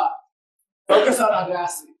hope aside. Focus on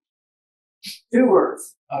audacity. 2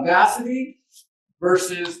 words, audacity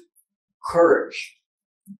versus courage.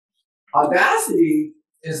 Audacity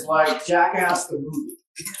is like Jackass the movie.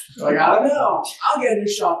 Like, I don't know, I'll get in a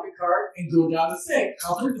shopping cart and go down the thing.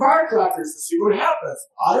 I'll put firecrackers to see what happens.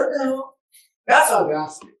 I don't know. That's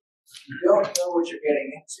audacity. You don't know what you're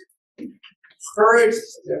getting into. Courage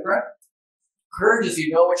is different. Courage is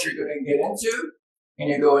you know what you're going to get into and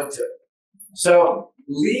you go into it. So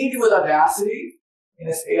lead with audacity in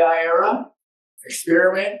this AI era.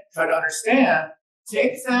 Experiment, try to understand,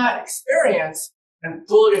 take that experience and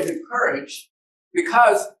pull it into courage,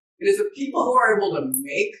 because it is the people who are able to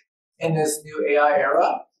make in this new AI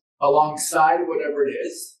era, alongside whatever it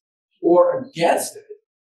is, or against it,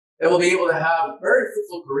 that will be able to have very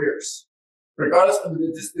fruitful careers, regardless of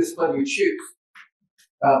the discipline you choose.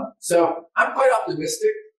 So I'm quite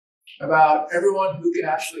optimistic about everyone who can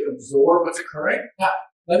actually absorb what's occurring. Now,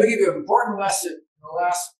 let me give you an important lesson in the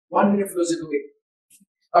last 1 minute for those who believe.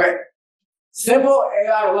 Okay, simple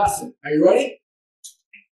AI lesson. Are you ready?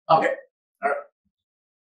 Okay, all right.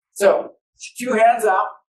 So, 2 hands out,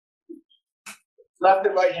 left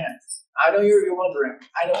and right hand. I know you're wondering.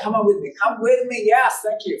 I know, come on with me. Come with me, yes,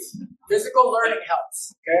 thank you. Physical learning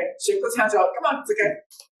helps, okay? Shake those hands out, come on, it's okay.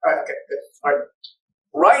 All right, okay, good, all right.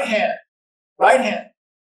 Right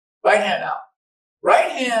hand out.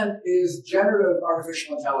 Right hand is generative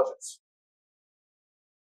artificial intelligence.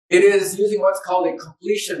 It is using what's called a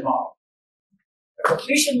completion model. A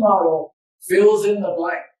completion model fills in the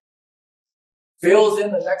blank, fills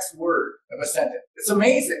in the next word of a sentence. It's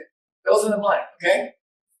amazing. Fills in the blank, okay?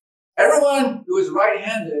 Everyone who is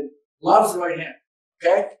right-handed loves right hand,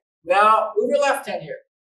 okay? Now, move your left hand here.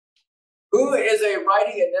 Who is a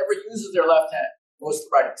righty and never uses their left hand? Most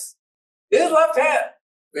righties. This is left hand.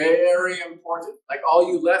 Very important. Like all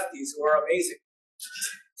you lefties who are amazing.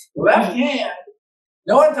 Left hand,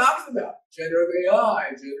 no one talks about generative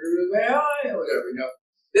AI, or whatever, you know.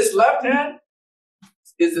 This left hand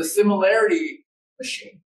is the similarity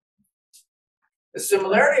machine. The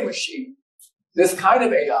similarity machine, this kind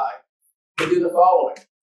of AI, can do the following.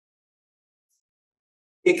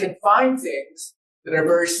 It can find things that are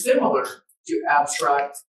very similar to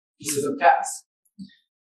abstract pieces of text.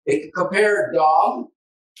 It can compare dog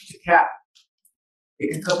to cat.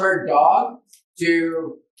 It can compare dog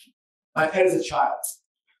to my pet as a child.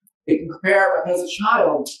 It can compare my pet as a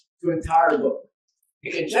child to an entire book.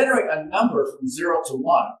 It can generate a number from 0 to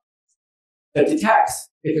 1 that detects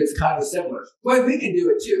if it's kind of similar. Well, we can do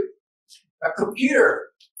it too. A computer,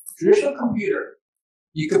 traditional computer,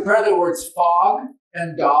 you compare the words fog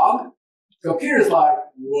and dog, the computer's like,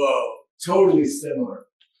 whoa, totally similar.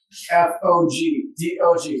 F-O-G,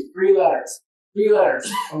 D-O-G, 3 letters,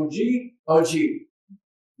 O-G, O-G.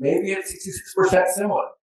 Maybe it's 66% similar.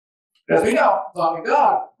 As we know, dog and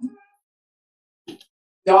dog.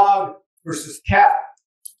 Dog versus cat.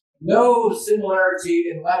 No similarity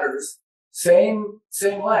in letters, same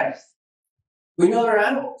length. We know they're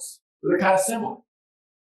animals, but they're kind of similar.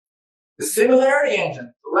 The similarity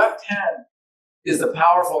engine, the left hand, is the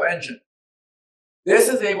powerful engine. This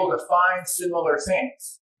is able to find similar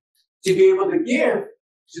things to be able to give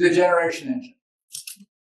to the generation engine.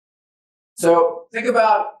 So think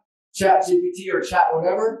about ChatGPT or chat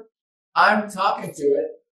whatever. I'm talking to it.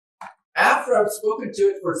 After I've spoken to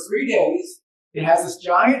it for 3 days, it has this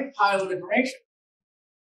giant pile of information.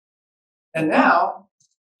 And now,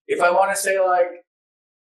 if I want to say like,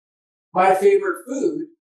 my favorite food,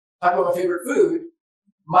 talk about my favorite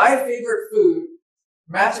food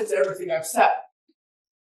matches everything I've said.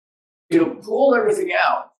 It'll pull everything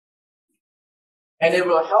out, and it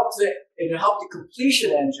will help the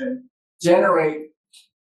completion engine generate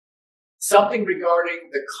something regarding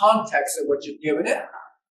the context of what you've given it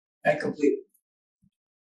and complete it.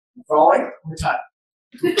 Following? Over time.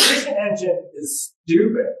 The completion engine is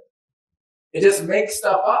stupid. It just makes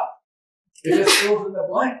stuff up. It just fills in the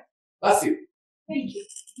blank. Bless you. Thank you.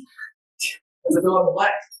 It's a fill in the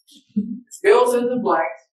blank. It fills in the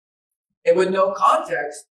blank, and with no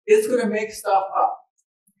context, it's going to make stuff up.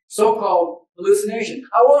 So-called hallucination.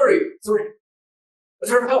 How are you? Sorry.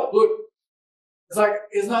 Let's have help. Look. It's like,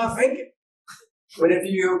 it's not thinking. But if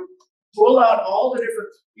you pull out all the different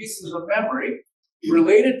pieces of memory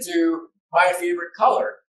related to my favorite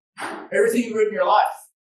color, everything you've written in your life,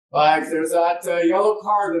 like there's that yellow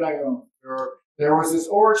car that I own, or there was this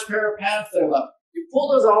orange pair of pants that I love. You pull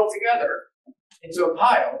those all together into a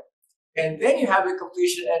pile, and then you have the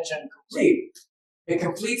completion engine complete. It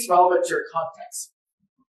completes relevant to your context.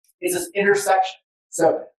 It's this intersection.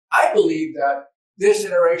 So I believe that this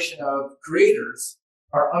generation of creators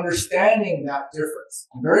are understanding that difference.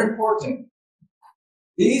 Very important.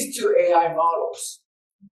 These two AI models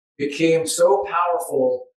became so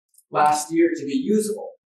powerful last year to be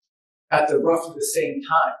usable at roughly the same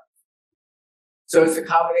time. So it's a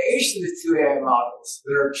combination of the two AI models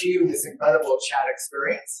that are achieving this incredible chat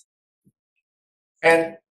experience.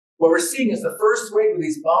 And what we're seeing is the first wave of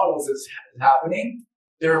these models is happening.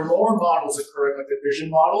 There are more models occurring, like the vision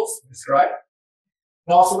models described,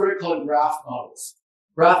 and also what we call graph models.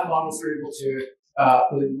 Graph models are able to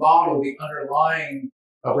really model the underlying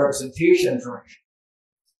representation information.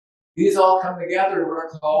 These all come together in what are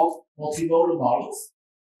called multimodal models.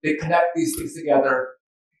 They connect these things together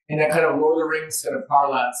in a kind of Lord of the Rings kind of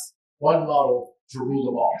parlance, one model to rule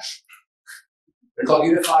them all. They're called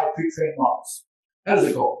unified pre-trained models. That is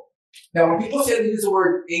the goal. Now, when people say they use the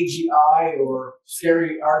word AGI or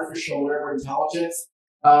scary artificial whatever intelligence,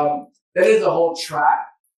 that is a whole track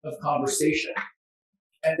of conversation.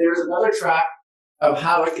 And there's another track of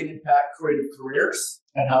how it can impact creative careers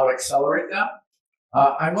and how to accelerate them.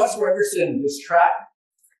 I'm much more interested in this track,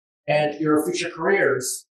 and your future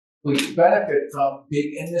careers will benefit from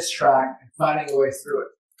being in this track and finding a way through it.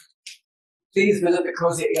 Please visit the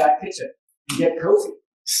Cozy AI Kitchen and get cozy.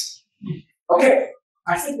 Okay,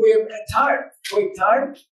 I think we have time. Wait,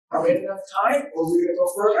 time? Are we at enough time, or are we going to go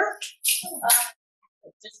further?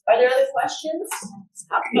 Are there other questions?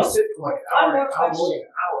 How can you sit for an hour? One more question.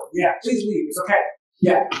 Yeah, please leave. It's okay.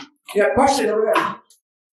 Yeah. Yeah, question over there.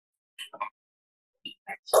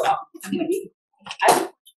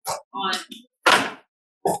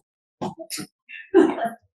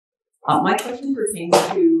 My question pertains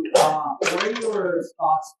to what are your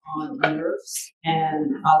thoughts on nerfs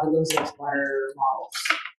and the Losing Splatter models?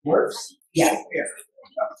 Nerfs? Yeah.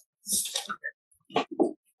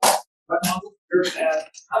 What model? Nerfs and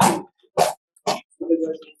Splatter.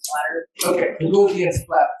 okay, Gaussian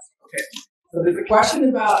splatters. Okay. So there's a question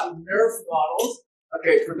about nerf models.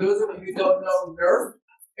 Okay, for those of you who don't know nerf,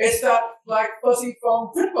 it's that like fuzzy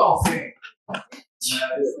foam football thing.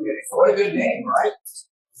 What a good name, right?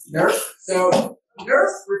 Nerf. So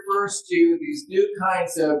nerf refers to these new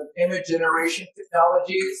kinds of image generation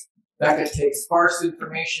technologies that can take sparse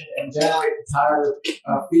information and generate entire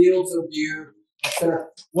fields of view, etc.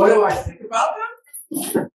 What do I think about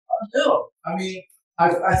them? No. I mean,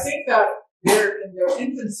 I think that they're in their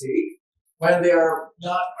infancy when they are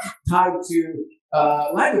not tied to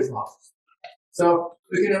language models. So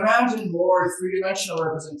we can imagine more three-dimensional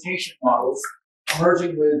representation models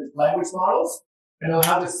merging with language models, and it'll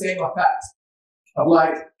have the same effect of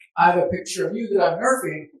like, I have a picture of you that I'm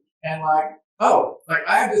nerfing, and like, oh, like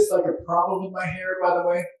I have this like a problem with my hair, by the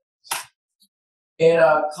way. In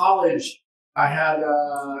college, I had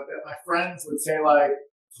my friends would say like,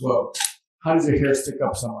 whoa, how does your hair stick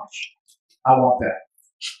up so much? I want that.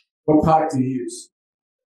 What product do you use?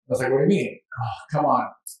 I was like, what do you mean? Oh, come on.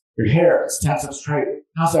 Your hair stands up straight.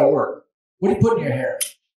 How's that work? What do you put in your hair?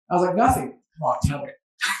 I was like, nothing. Come on, tell me.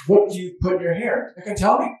 What do you put in your hair? You can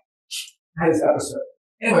tell me. I had this episode.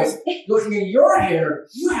 Anyways, looking at your hair,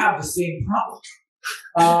 you have the same problem.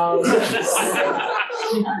 I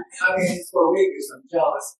mean, it's for weakness, I'm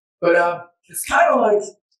jealous. But it's kind of like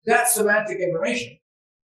that semantic information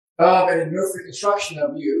and a nerve reconstruction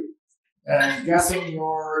of you. And I'm guessing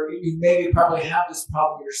you maybe probably have this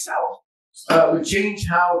problem yourself. Would change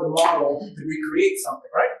how the model could recreate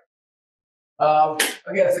something, right?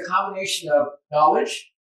 Again, it's a combination of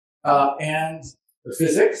knowledge and the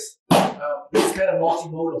physics. These kind of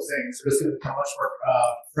multimodal things are just going to become much more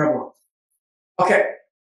prevalent. Okay.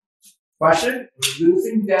 Question?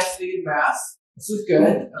 Losing density and mass. This is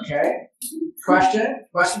good. Okay. Question?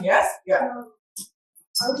 Question? Yes? Yeah.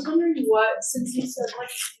 I was wondering what, since you said like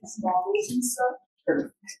these models and stuff,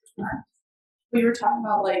 we were talking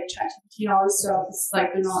about like ChatGPT and all this stuff. It's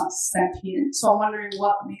like they're not sentient. So I'm wondering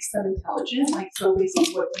what makes them intelligent. Like, so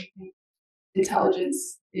basically, what do you think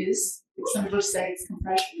intelligence is? Some people say it's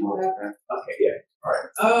compression or whatever. Okay, yeah. All right.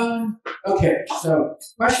 Okay, so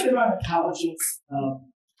question about intelligence.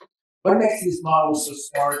 What makes these models so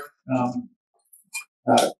smart?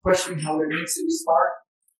 questioning how it means to be smart,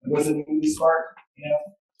 and what does it mean to be smart,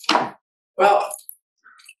 Well,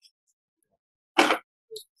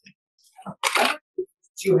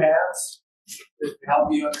 two hands to help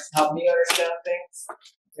me understand things.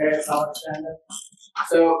 Okay, that's how I understand it.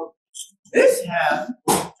 So this hand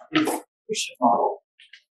is the completion model.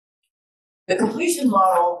 The completion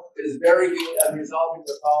model is very good at resolving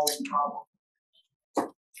the following problem.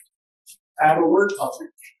 I have a word puzzle.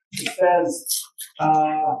 It says,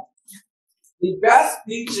 the best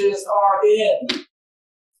beaches are in.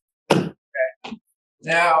 Okay.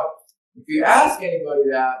 Now, if you ask anybody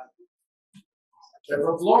that, they're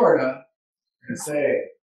from Florida, they're going to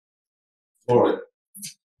say, Florida.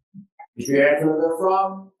 If you ask where they're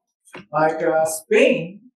from, like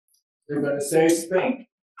Spain, they're going to say Spain.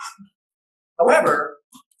 However,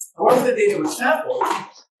 the data was sampled,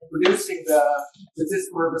 producing the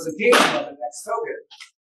statistical representation of the next token,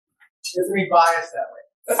 it's going to be biased that way.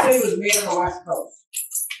 Let's say it was made on the West Coast.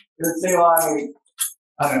 It would say like,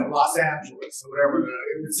 I don't know, Los Angeles or whatever.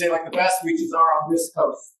 It would say like the best beaches are on this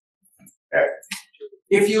coast. Okay.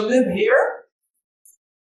 If you live here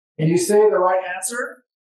and you say the right answer,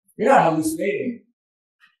 you're not hallucinating.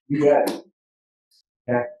 You get it.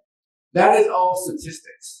 Okay. That is all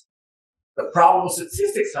statistics. The problem with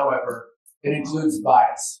statistics, however, it includes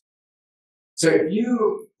bias. So if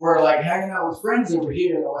you were like hanging out with friends over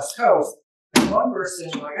here on the West Coast, and one person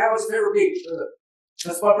like, "How was your favorite beach?"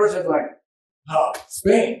 This one person's like, "Oh,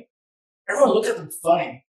 Spain." Everyone looks at them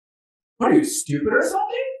funny. What are you, stupid or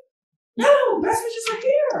something? No, best beaches are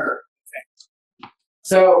here. Okay.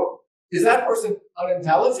 So is that person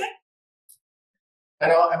unintelligent?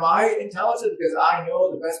 And am I intelligent because I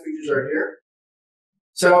know the best beaches are here?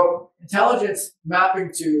 So intelligence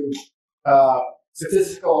mapping to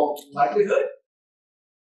statistical likelihood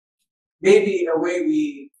may be a way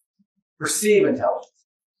we perceive intelligence.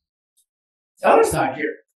 The other side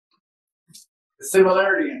here, the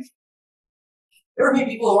similarity engine. There are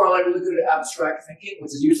people who are like really good at abstract thinking,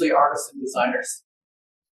 which is usually artists and designers.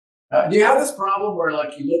 Do you have this problem where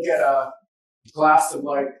like you look at a glass of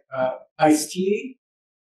like iced tea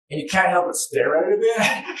and you can't help but stare at it a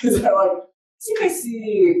bit? Because they're like, I think I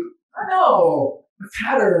see, I don't know, a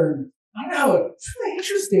pattern. I don't know, it's really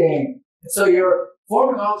interesting. And so you're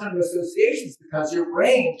forming all kinds of associations because your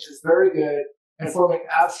brain is very good at forming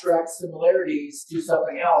abstract similarities to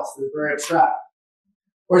something else that's very abstract.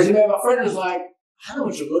 Whereas you may have a friend who's like, I don't know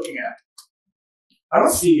what you're looking at. I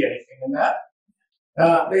don't see anything in that.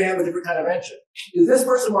 They have a different kind of engine. Is this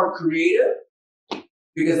person more creative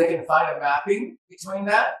because they can find a mapping between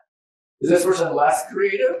that? Is this person less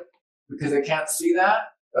creative because they can't see that?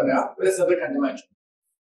 Oh, no, but it's another kind of dimension.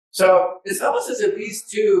 So it's almost as if these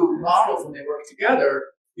two models, when they work together,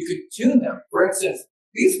 you could tune them. For instance,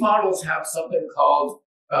 these models have something called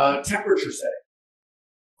temperature setting.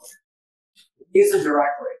 These are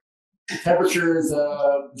directly. Temperature is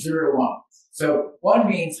 0 to 1. So 1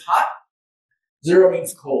 means hot, 0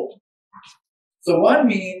 means cold. So 1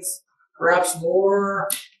 means perhaps more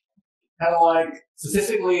kind of like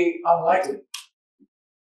statistically unlikely,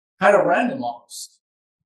 kind of random almost.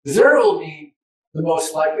 0 will mean the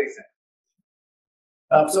most likely thing.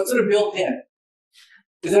 So it's sort of built in.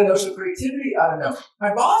 Is that a notion of creativity? I don't know.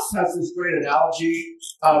 My boss has this great analogy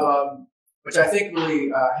of, which I think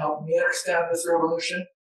really helped me understand this revolution.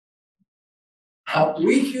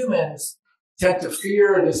 We humans tend to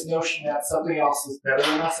fear this notion that something else is better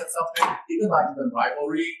than us at something. Even like when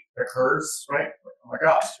rivalry occurs, right? Like, oh my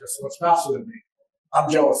gosh, you're so much faster than me.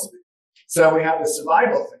 I'm jealous of you. So we have this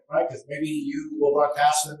survival thing, right? Because maybe you will run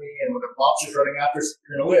faster than me, and when the monster's running after us,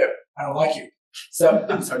 you're going to live. I don't like you. So,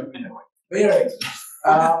 I'm sorry, you mean that way. But anyway,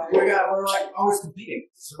 we're like always competing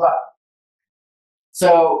to survive.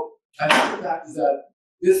 So, another fact is that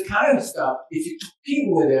this kind of stuff, if you compete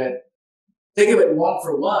with it, think of it one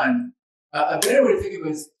for one. A better way to think of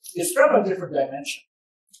it is it's from a different dimension.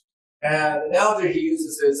 And the analogy he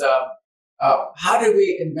uses is how did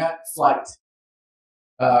we invent flight?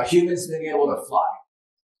 Humans being able to fly.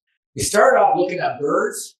 We started off looking at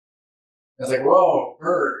birds. It's like, whoa,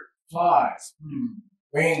 bird, flies,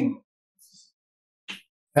 wings,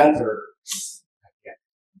 feathers,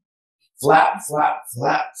 flap, flap,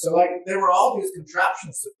 flap. So like there were all these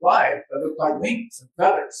contraptions to fly that looked like wings and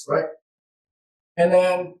feathers, right? And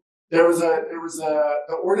then there was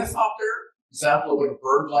the ornithopter example of like a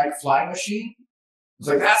bird-like flying machine. It's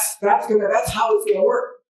like that's how it's gonna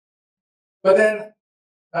work. But then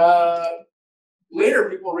later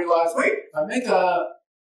people realized, wait, if I make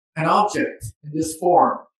an object in this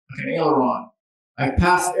form, like an aileron, I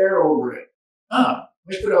pass air over it. Let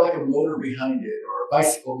me put like a motor behind it or a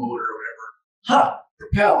bicycle motor or whatever.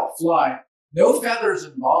 propel, fly. No feathers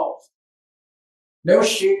involved. No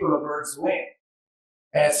shape of a bird's wing.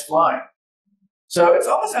 And it's flying. So it's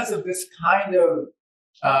almost as if this kind of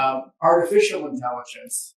artificial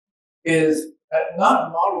intelligence is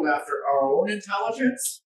not modeled after our own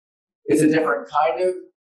intelligence. It's a different kind of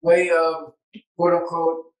way of, quote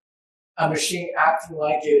unquote, a machine acting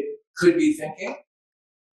like it could be thinking.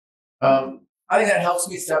 I think that helps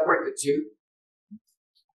me separate the two.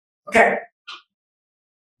 Okay.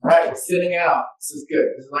 All right, we're thinning out. This is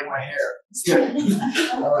good. This is like my hair. It's good.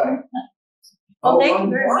 All right. Well, thank one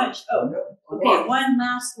you very more? much. Oh, No, okay, one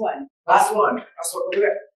last one. Last one. That's what we're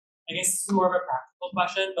doing. I guess this is more of a practical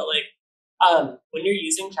question, but like, when you're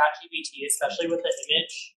using ChatGPT, especially with the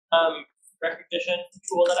image recognition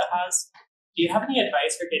tool that it has, do you have any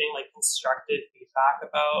advice for getting like constructive feedback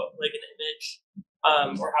about like an image,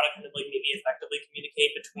 or how to kind of like maybe effectively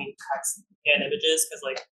communicate between text and images? Because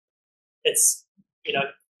like, it's, you know,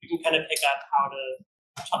 you can kind of pick up how to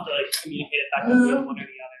like communicate effectively in one or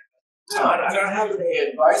the other. No, I don't have any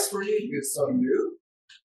advice for you. It's so new.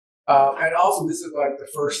 And also, this is like the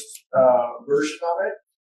first version of it.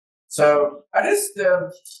 So I just,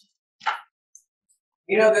 this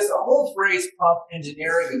whole phrase prompt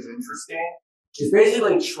engineering is interesting. It's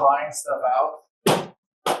basically trying stuff out.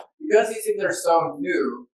 Because these things are so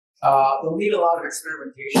new, they'll need a lot of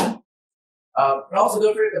experimentation. And also,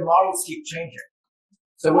 don't forget the models keep changing.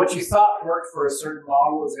 So what you thought worked for a certain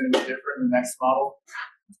model is going to be different in the next model.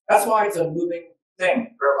 That's why it's a moving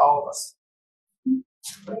thing for all of us.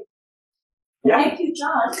 Yeah. Thank you,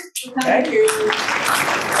 John. Thank you.